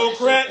didn't smoke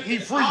crack. He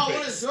free All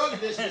this base. drug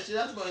addiction shit,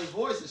 that's about his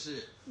voice and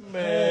shit.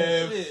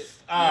 Man, Shit.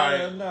 all right.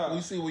 Yeah, no.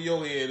 We see where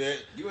your head at.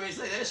 You ain't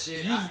say that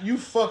shit. You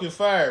fucking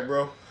fired,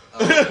 bro.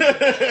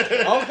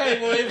 Okay,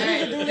 well, if we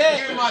could do Give me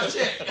that, my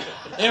check.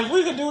 if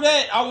we could do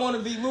that, I want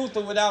to be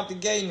Luther without the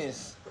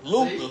gayness.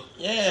 Luther.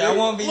 Yeah, I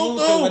want to be Luther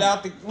Luther who?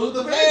 without the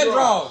Luther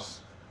Vandross.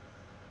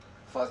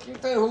 Fuck you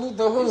think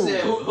Luther He who?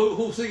 said,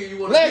 who singer you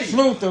want to Lex be?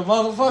 Luther, You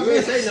motherfucker.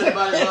 ain't say nothing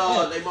about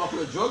they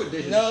motherfucker drug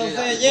addiction. You know what I'm shit.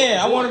 saying?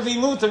 Yeah, I want to be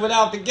Luther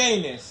without the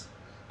gayness.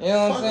 You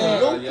know what I'm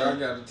saying? Y'all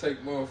got to take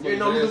motherfuckers. You ain't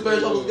know Luther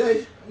Vandross was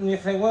gay? You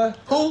say what?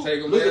 Who?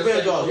 Take them Luther ass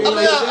Vandross. take You them.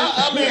 ain't know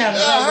that? I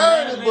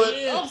heard it, but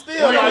I'm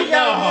still like,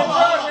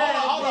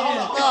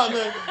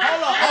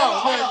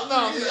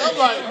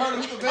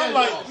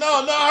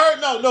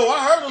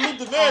 I heard of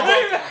Luther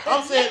Vandross.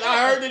 I'm saying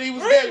I heard that he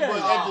was gay,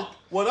 but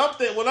what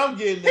I'm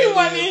getting He at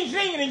wasn't is- even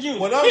singing to you.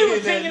 What I'm He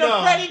was getting at, singing to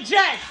nah. Freddie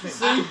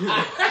Jackson.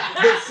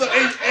 but so,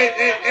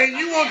 and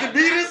you want to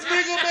be this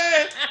nigga,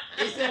 man?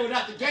 He said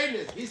without the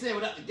gayness. He said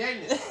without the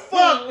gayness.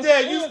 Fuck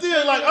that. You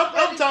still like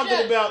I'm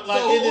talking about like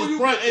So in who his you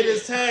front in picking?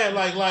 his time,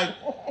 like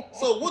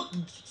so what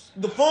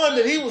the fun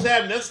that he was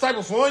having, that's the type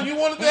of fun you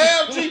wanted to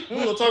have, G? We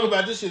gonna talk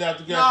about this shit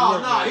after No,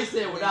 he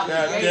said without the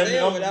God gayness.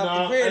 damn it, without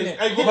nah. the queerness.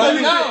 Hey, get But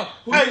that no.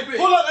 nigga. Hey,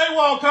 pull up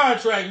A-Wall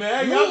contract,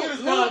 man. Hey, y'all get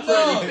his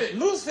contract.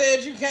 Lou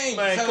said you can't.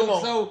 Man, so, come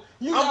on. So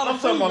you I'm got a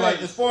talking about like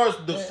freebase. as far as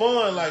the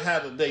fun, like how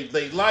they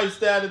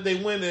lifestyle that they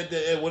went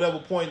at whatever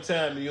point in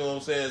time. You know what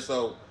I'm saying?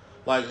 So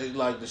like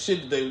the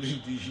shit that they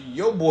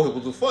your boy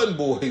was a fun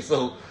boy.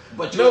 So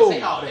But you ain't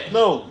say all that.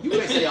 No, You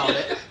ain't say all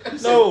that. You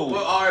said, No.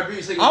 What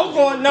R&B singer? I'm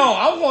going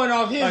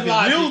off his Like, his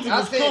logic. music I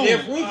was said cool.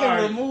 if we can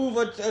Alright. remove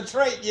a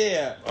trait,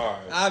 yeah, all right.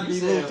 I'd be You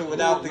said, Luther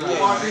without the what gay.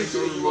 R&B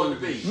singer you want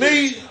to be?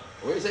 Me,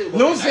 Well, you say,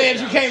 Lou said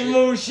you can't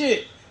remove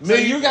shit. So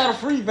Me? you got a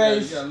free You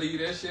base. gotta leave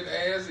that shit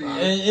ass in.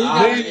 And you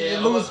got Me? to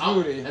lose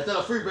booty. Instead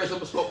of free brace, I'm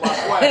gonna smoke my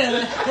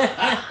swag.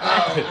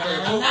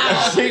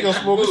 she gonna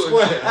smoke a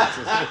square.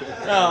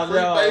 No,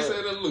 Free no. base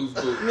and a loose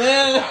boot.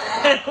 Man.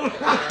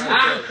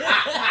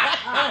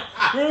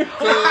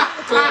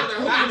 Tell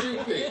them who would you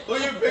pick? Who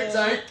you pick,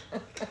 Tank?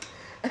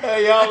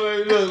 Hey, y'all, man,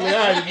 look, man, I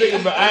had to think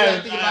about. I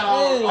had to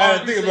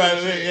think about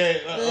it.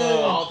 I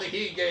Yeah, don't think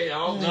he gay. I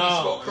don't think he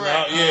smoke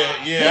crack. yeah. I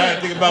had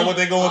to think about what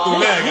they going through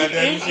now.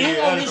 Goddamn, he shit, I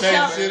gonna done be changed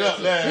shot- shit up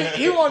now.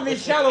 He want to be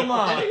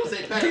Shalimar.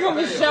 He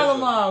gonna be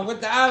Shalimar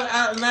with the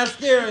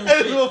mascara and Hey,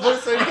 shit. little boy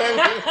say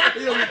that.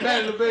 He gonna be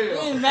patting the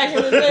bell. He back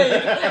in the day.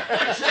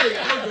 She ain't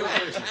got no good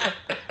pussy.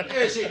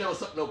 Yeah, she ain't never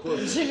sucked no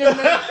pussy. She just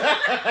make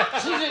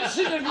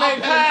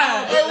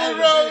pies. Hey, what's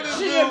wrong with this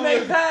She dude? just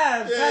make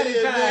pies, Yeah, patty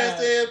yeah, pies.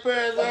 nasty ass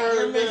pants. I Just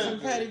heard make some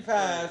that. patty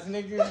pies,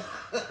 nigga.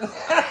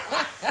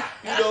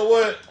 You know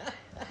what?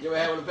 You ever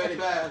had one of the patty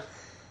pies?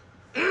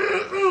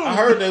 I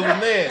heard they was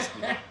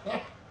nasty.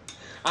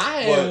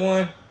 I had What?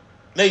 one.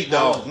 Nate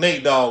Dogg,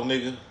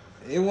 nigga.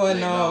 It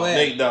wasn't all that.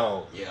 Nate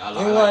Dogg. Yeah, I It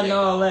like wasn't Nate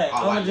all Dogg. that. I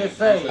I'ma like just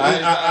Nate say.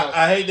 Dogg.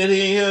 I hate that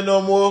he ain't here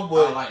no more,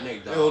 but I like Nate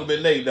it Dogg. would have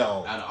been Nate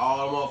Dogg. Out of all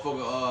the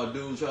motherfucker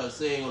dudes trying to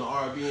sing on the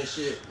R&B and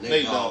shit,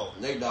 Nate Dogg.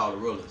 Nate Dogg the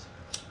realest.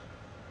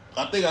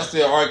 I think I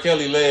said R.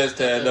 Kelly last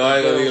time. No, I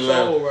ain't gonna even lie.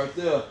 Soul right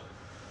there.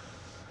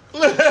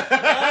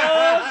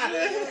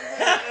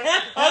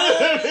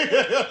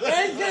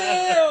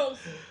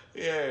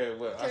 Yeah,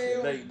 but I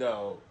said Nate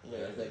Dogg. Yeah,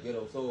 that's that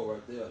ghetto soul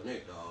right there,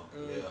 Nate Dogg.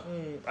 Yeah.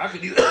 I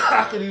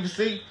could even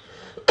see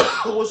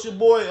what's your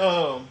boy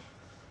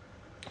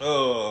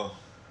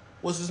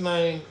what's his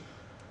name?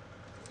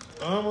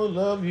 I'ma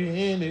love you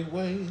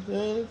anyway.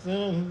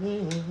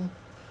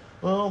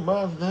 All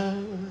my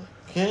life,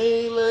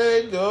 can't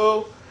let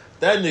go.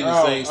 That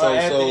nigga sing so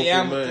Anthony soulful,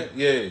 man. Hamilton.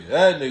 Yeah,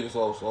 that nigga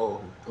so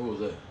soulful. Who was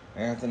that?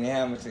 Anthony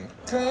Hamilton.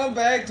 Come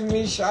back to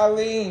me,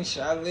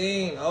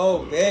 Charlene.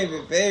 Oh,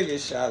 baby,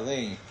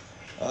 Charlene.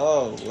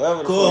 Oh, whoever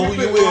the Cool, fuck-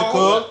 who you with,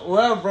 cool?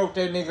 Whoever broke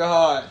that nigga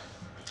heart.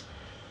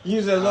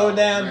 You's a low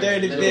down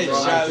dirty That bitch, was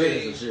all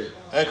James and Charlene. shit.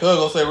 That cuz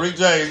gonna say Rick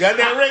James. Got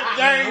that Rick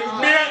James,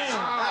 bitch.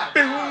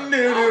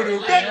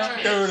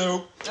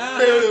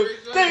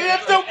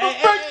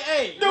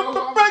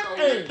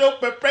 Hey,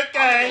 dope and break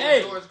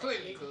Hey. George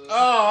Clinton.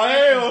 Oh,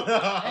 hell no.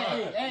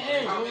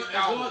 Hey.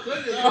 George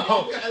Clinton,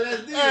 Oh.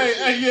 LSD.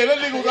 Hey, yeah, that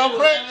nigga was on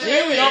crack.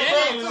 Yeah, he was on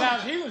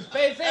crack. He was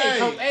space.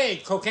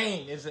 Hey,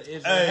 cocaine is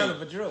a hell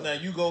of a drug. Now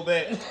you go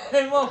back.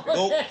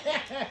 Go.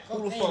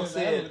 Who the fuck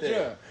said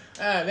that?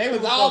 They was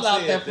Who the all fuck out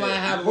said there that?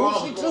 flying high. You wrong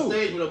Boosie to go on too.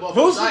 stage with a motherfucking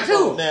Boosie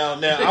psycho. too. Now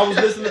I was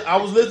listening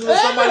to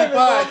somebody's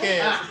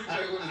podcast.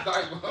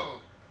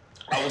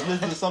 I was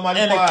listening to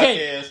somebody's And a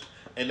podcast,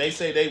 and they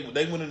say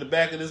they went in the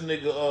back of this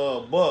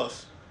nigga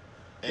bus,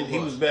 and Who he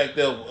bus? was back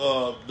there,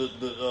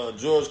 the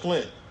George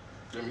Clinton,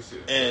 Let me see.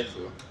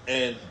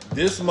 and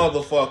this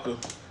motherfucker,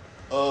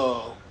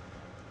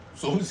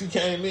 soon as he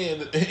came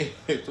in,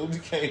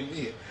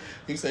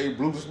 he said he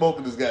blew the smoke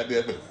in this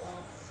goddamn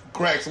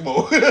crack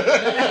smoke. George Clinton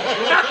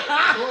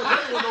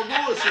was no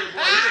bullshit,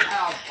 boy. He would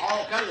have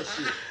all kind of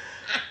shit.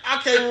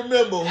 I can't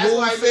remember That's who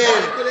why he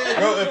said been it. calling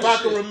Bro, for if that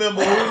I can shit.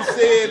 remember who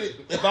said it,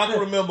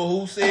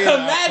 I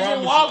Imagine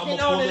promise walking you, I'm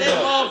on gonna that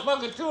pull it up.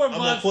 motherfucking tour I'm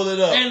gonna bus pull it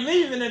up. and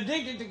leaving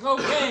addicted to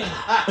cocaine.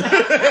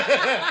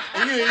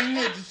 And you ain't even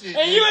hit the shit.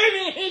 And you ain't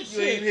even hit You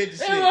ain't shit. hit the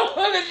That shit.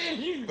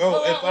 motherfucker you Bro,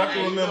 pull if up I on can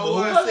it. remember know who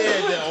what?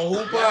 said that on who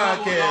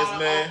podcast,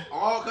 man.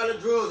 All kind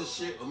of drugs and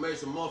shit will make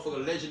some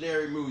motherfucking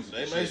legendary music.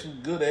 They and make shit. some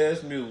good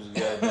ass music,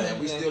 goddamn. And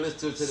we still listen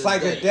to this day.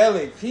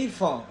 Psychedelic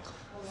P-Funk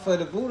for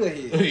the Buddha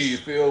heads. You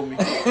feel me?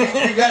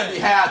 You gotta be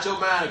high out your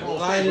mind and come on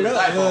Line stage it with up,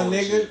 diaper little on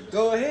and shit. nigga.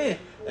 Go ahead.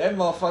 That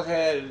motherfucker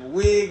had a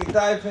wig, a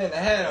diaper, and a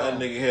hat That on.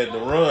 nigga had the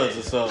runs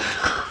or something.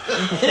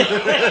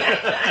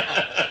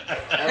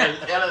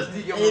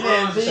 LSD give He him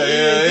runs and didn't-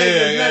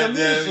 shit. Yeah, Metamucil.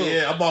 goddamn,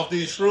 yeah. I'm off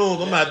these shrooms. I'm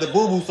gonna have to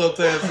boo-boo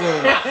sometime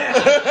soon.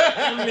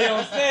 I'm be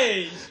on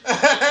stage.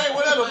 Hey,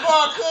 was that a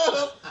bar,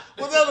 cuz?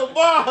 Was that a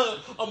bar?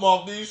 I'm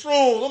off these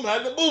shrooms. I'm gonna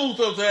have to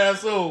boo-boo sometime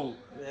soon.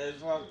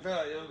 That's fucked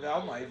up.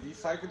 I might be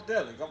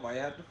psychedelic. I might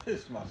have to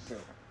piss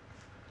myself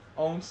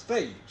on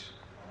stage.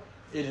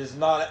 It is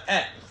not an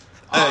act.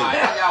 Alright,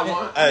 I got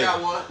one. I Hey.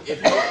 got one.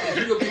 If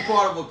you could be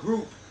part of a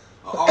group,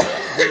 an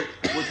R&B group,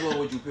 which one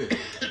would you pick?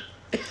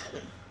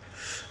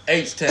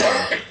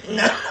 H-Town. We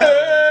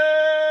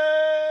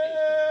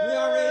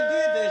already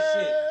did that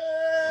shit.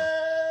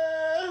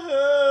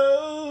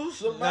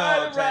 Somebody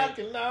No, Tank.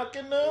 rockin',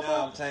 knocking up.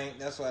 No, Tank.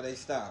 That's why they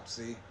stopped.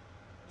 See,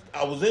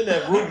 I was in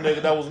that group,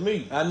 nigga. That was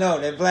me. I know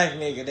that black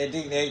nigga.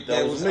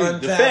 That was me.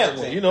 untalented. The fat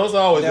one. You know, it's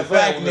always That the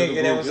fat black one in nigga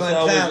the that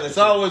group. was It's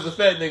always the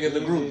fat nigga in the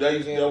He group. That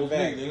was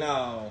back. me.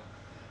 No,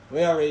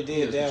 we already He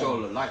did was that.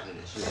 controlling One. the lightning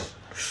and shit.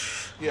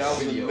 Yeah, I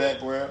was in the Video.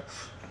 background.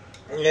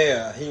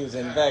 Yeah, he was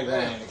in the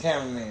background, the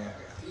cameraman.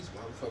 These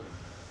motherfuckers.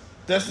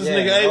 That's this Yeah,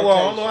 nigga AWOL.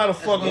 I don't know how to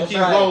That's fucking right. keep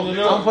That's rolling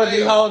right. I'm up. put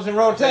these hoes in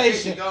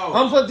rotation. Go.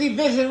 I'm put these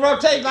bitches in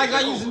rotation like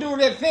I used to do with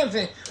that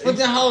pimping. Put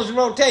them hoes in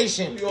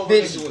rotation. You over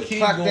Bitch, there with it. Keep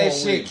fuck going that with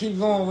shit. it. Keep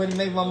going with it.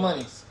 Make my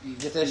money.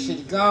 Get that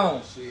shit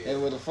gone. That's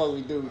what the fuck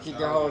we do. We keep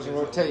them hoes in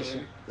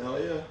rotation. Oh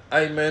yeah.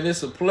 Hey, man,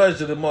 it's a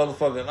pleasure to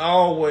motherfucking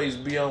always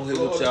be on here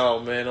with y'all,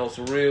 man, on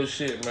some real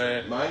shit,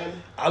 man. Miami.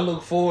 I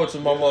look forward to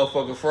my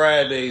motherfucking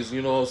Fridays,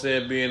 you know what I'm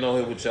saying, being on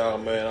here with y'all,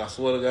 man. I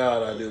swear to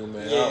God I do,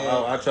 man.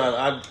 Yeah. I try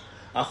to,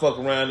 I fuck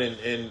around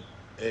and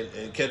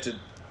catch a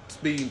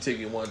speeding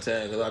ticket one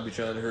time because I be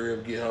trying to hurry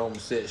up, get home,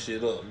 and set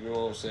shit up, you know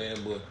what I'm saying,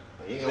 but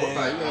You ain't gonna work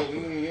out. You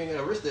ain't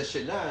gonna risk that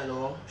shit now no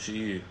more.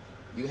 shit.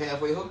 You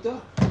halfway hooked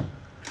up.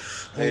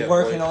 We Yeah,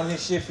 working boy. on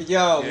this shit for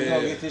y'all. We Yeah.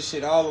 gonna get this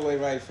shit all the way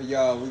right for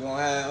y'all. We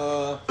gonna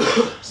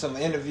have some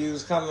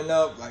interviews coming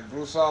up, like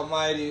Bruce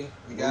Almighty.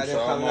 We got Bruce him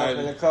coming up Almighty.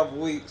 in a couple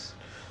weeks.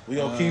 We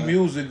gonna keep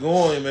music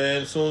going,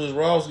 man. As soon as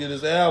Ross get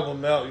his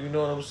album out, you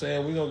know what I'm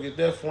saying, we gonna get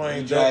that We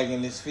flamed up.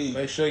 dragging his feet.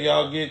 Make sure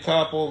y'all get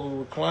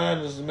Capo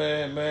recliners,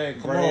 man.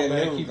 Come Brand on,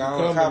 man. new. Keep it Go on,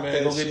 coming, cop man.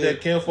 that Go get shit.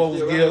 that Kinfolk's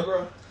Still gear. running,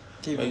 bro?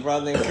 Keep a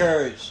brother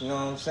encouraged. You know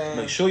what I'm saying?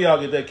 Make sure y'all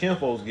get that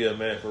Kinfolk's gear,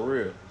 man, for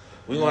real.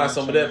 We gonna have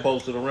some of that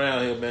posted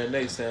around here, man.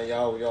 Next time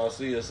y'all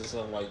see us or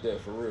something like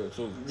that, for real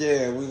too.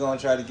 Yeah, we gonna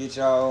try to get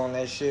y'all on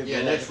that shit. Yeah,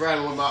 man. next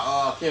Friday with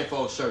my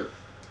Kinfolk shirt.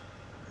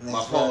 Next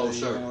my polo Friday,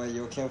 shirt. You gonna wear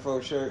your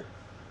kinfolk shirt?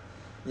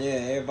 Yeah,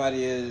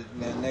 everybody is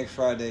next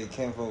Friday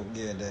kinfolk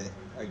gear day,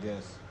 I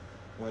guess.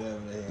 Whatever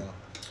the hell.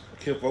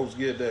 Kinfolk's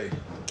gear day.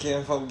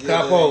 Kinfolk gear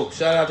Capo, day.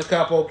 shout out to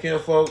Capo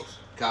Kinfolks.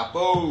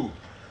 Capo.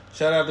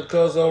 Shout out to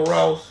Cuzzo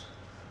Ross.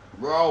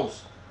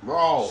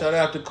 Ross. Shout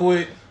out to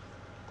Quick.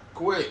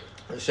 Quick.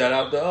 And shout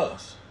out to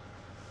us.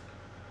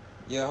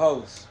 Your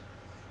host.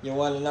 Your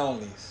one and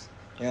onlys.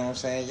 You know what I'm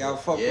saying? Y'all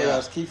fuck with Yeah.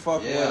 us. Keep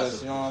fucking with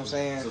us. You know what I'm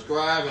saying?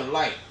 Subscribe and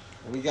like.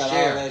 We got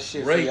share, all that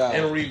shit for Rate y'all.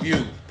 and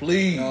review.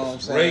 Please Know what I'm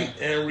saying?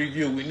 rate and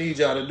review. We need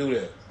y'all to do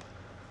that.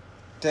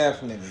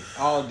 Definitely.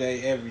 All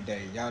day, every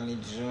day. Y'all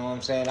need to, you know what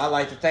I'm saying? I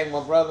like to thank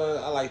my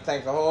brother. I like to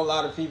thank a whole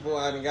lot of people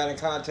I done got in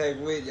contact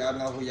with. Y'all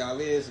know who y'all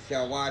is. If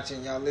y'all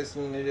watching, y'all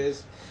listening to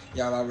this,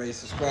 y'all already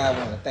subscribed.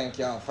 I want to thank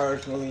y'all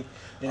personally.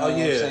 You know Oh, what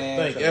I'm yeah. saying?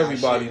 Thank 'Cause our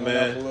everybody, shit went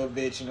man. up a little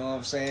bit, you know what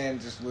I'm saying?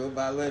 Just little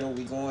by little,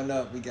 we going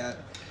up. We got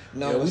Yeah,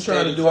 numbers we trying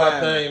to steady do our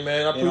climbing. thing,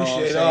 man. I You know what I'm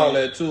appreciate saying? all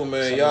that too,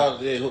 man. So- Y'all,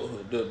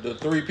 the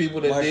 3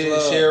 people that Much did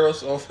love. share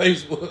us on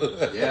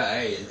Facebook. Yeah,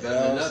 hey, it's better You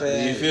know than what I'm nothing.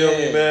 saying? You feel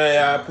me, Yeah.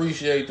 man? I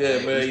appreciate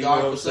that, Hey, man. we You know what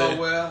started I'm from saying?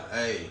 somewhere.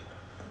 Hey,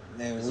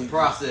 And It's a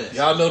process.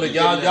 Y'all know that You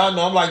getting y'all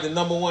know I'm like the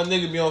number one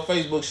nigga be on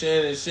Facebook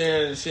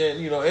sharing,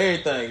 you know,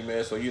 everything,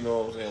 man. So you know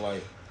what I'm saying,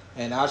 like,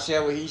 And I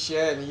share what he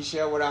shared, and he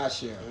share what I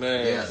share.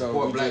 man. Yeah. So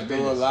Support we black just do a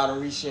business. lot of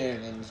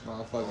resharing in this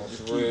motherfucker. Oh,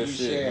 Just some real keep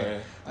shit, resharing.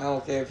 man. I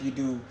don't care if you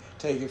do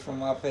take it from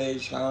my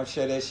page. I don't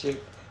share that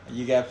shit.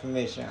 You got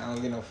permission. I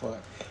don't get no fuck.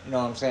 You know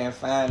what I'm saying?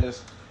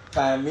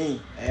 Find me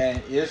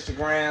at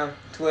Instagram,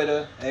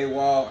 Twitter,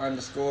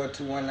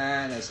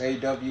 AWOL_219. That's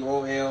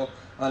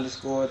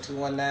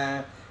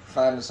AWOL_219.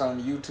 Find us on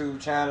the YouTube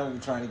channel. We're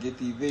trying to get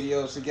these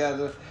videos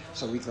together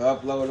so we can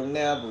upload them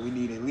there, but we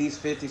need at least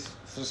 50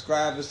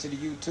 subscribers to the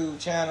YouTube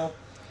channel.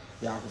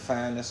 Y'all can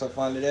find us up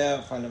under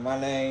there, under my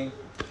name.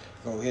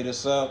 Go hit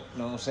us up, you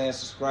know what I'm saying?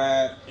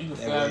 Subscribe. You can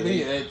That find way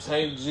me at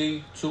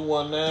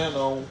TankG219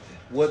 on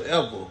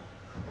whatever.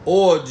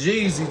 Or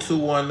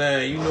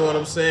Jeezy219, you know what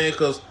I'm saying?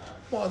 Cause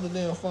what's the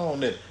damn phone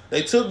there?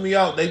 They took me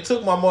out, they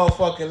took my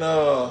motherfucking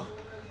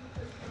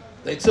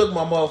It's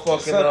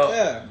up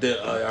there.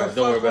 don't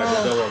worry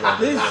about it. Don't worry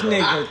about it. This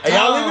nigga. Hey,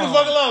 y'all leave me the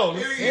fuck alone.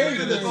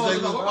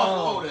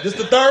 This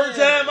the third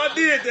time I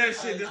did that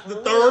shit. This the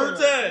third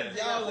time.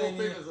 Y'all ain't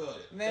even,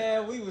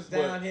 man, we was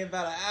down here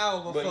about an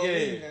hour before we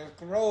even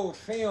rolled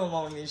film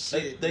on this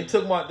shit. They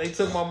took my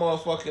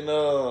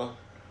motherfucking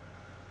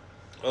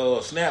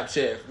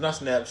Snapchat, not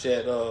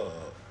Snapchat,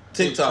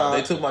 TikTok.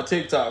 They took my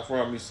TikTok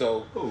from me,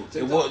 so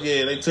it was,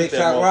 they took that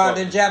TikTok robbed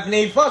motherfucker. in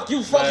Japanese. Fuck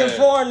you fucking Man.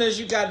 foreigners,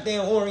 you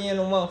goddamn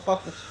Oriental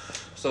motherfuckers.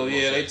 So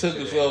they took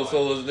it.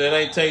 So that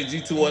ain't take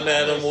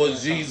G219 no more.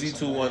 It's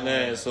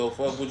GZ219. So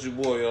fuck with your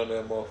boy on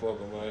that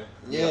motherfucker, man.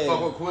 Yeah, fuck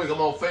real quick. I'm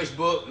on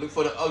Facebook. Look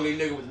for the ugly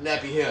nigga with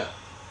nappy hair.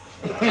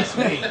 That's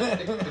me.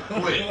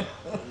 Quick.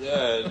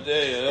 Yeah,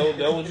 damn.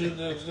 That what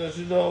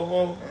you know,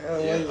 bro?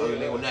 Yeah, ugly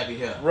nigga with nappy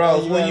hair.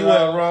 Ross, where you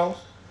at, Ross?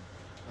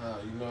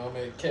 You know, I'm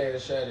at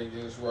Cash Addict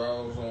against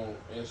Rouse on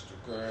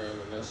Instagram,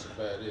 and that's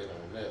about it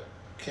on that.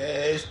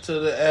 Cash to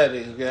the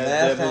attic, Last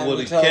goddamn time it, we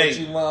with a told cake.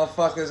 you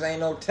motherfuckers ain't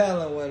no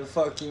telling where the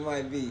fuck you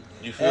might be.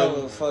 You feel Ever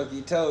me? the fuck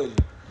he told you.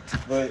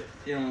 But,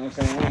 you know what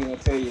I'm saying, we ain't gonna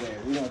tell you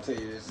that. We gonna tell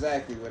you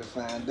exactly where to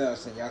find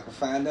us. And y'all can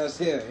find us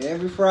here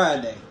every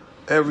Friday.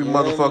 Every Yeah.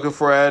 motherfucking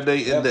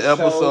Friday, and the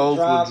Episode episodes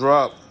will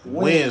drop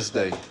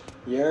Wednesday.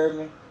 You heard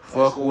me?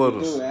 Fuck That's what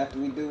with we us. do. After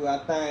we do our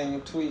thing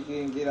and tweak it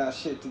and get our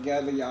shit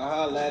together, y'all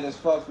holla at us,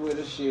 fuck with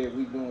us, shit.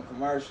 We doing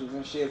commercials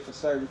and shit for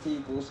certain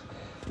peoples,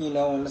 you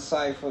know, in the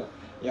cypher.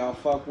 Y'all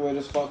fuck with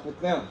us, fuck with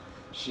them.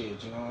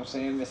 Shit, you know what I'm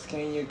saying? Miss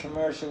Kenya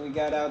commercial we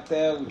got out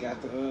there. We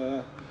got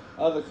the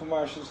other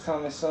commercials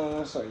coming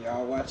soon, so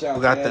y'all watch out.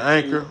 We got for the that,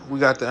 Anchor. We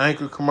got the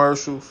Anchor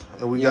commercials,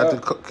 and we got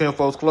the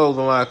Kinfolk's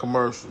Clothing Line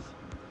commercials.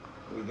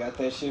 We got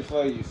that shit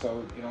for you,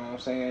 so you know what I'm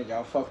saying?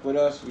 Y'all fuck with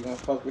us, we gonna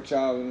fuck with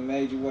y'all in a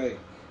major way.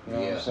 You know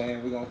what I'm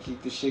saying? We gonna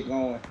keep this shit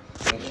going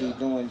and keep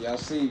doing. Y'all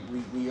see,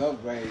 we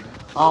upgrading.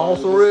 On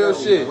some real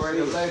So, shit.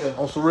 Greater later.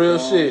 On some real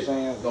shit.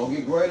 Gonna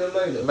get greater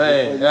later.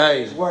 Man,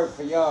 hey, It's work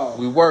for y'all.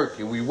 we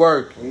working. We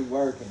working.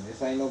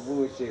 This ain't no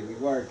bullshit. We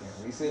working.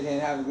 We sit here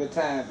and have a good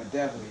time, but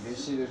definitely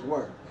this shit is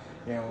work.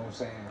 You know what I'm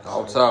saying?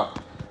 On So, top.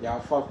 y'all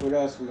fuck with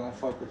us, we gonna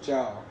fuck with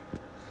y'all.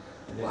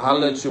 And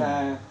Holla at your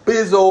meantime,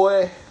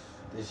 bizzo ass.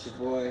 This your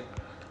boy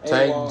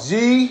Tank AWOL.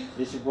 G.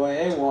 This your boy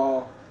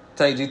AWOL.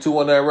 Tank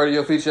G219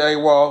 radio feature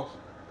AWOL.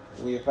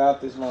 We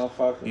about this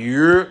motherfucker.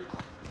 Yeah.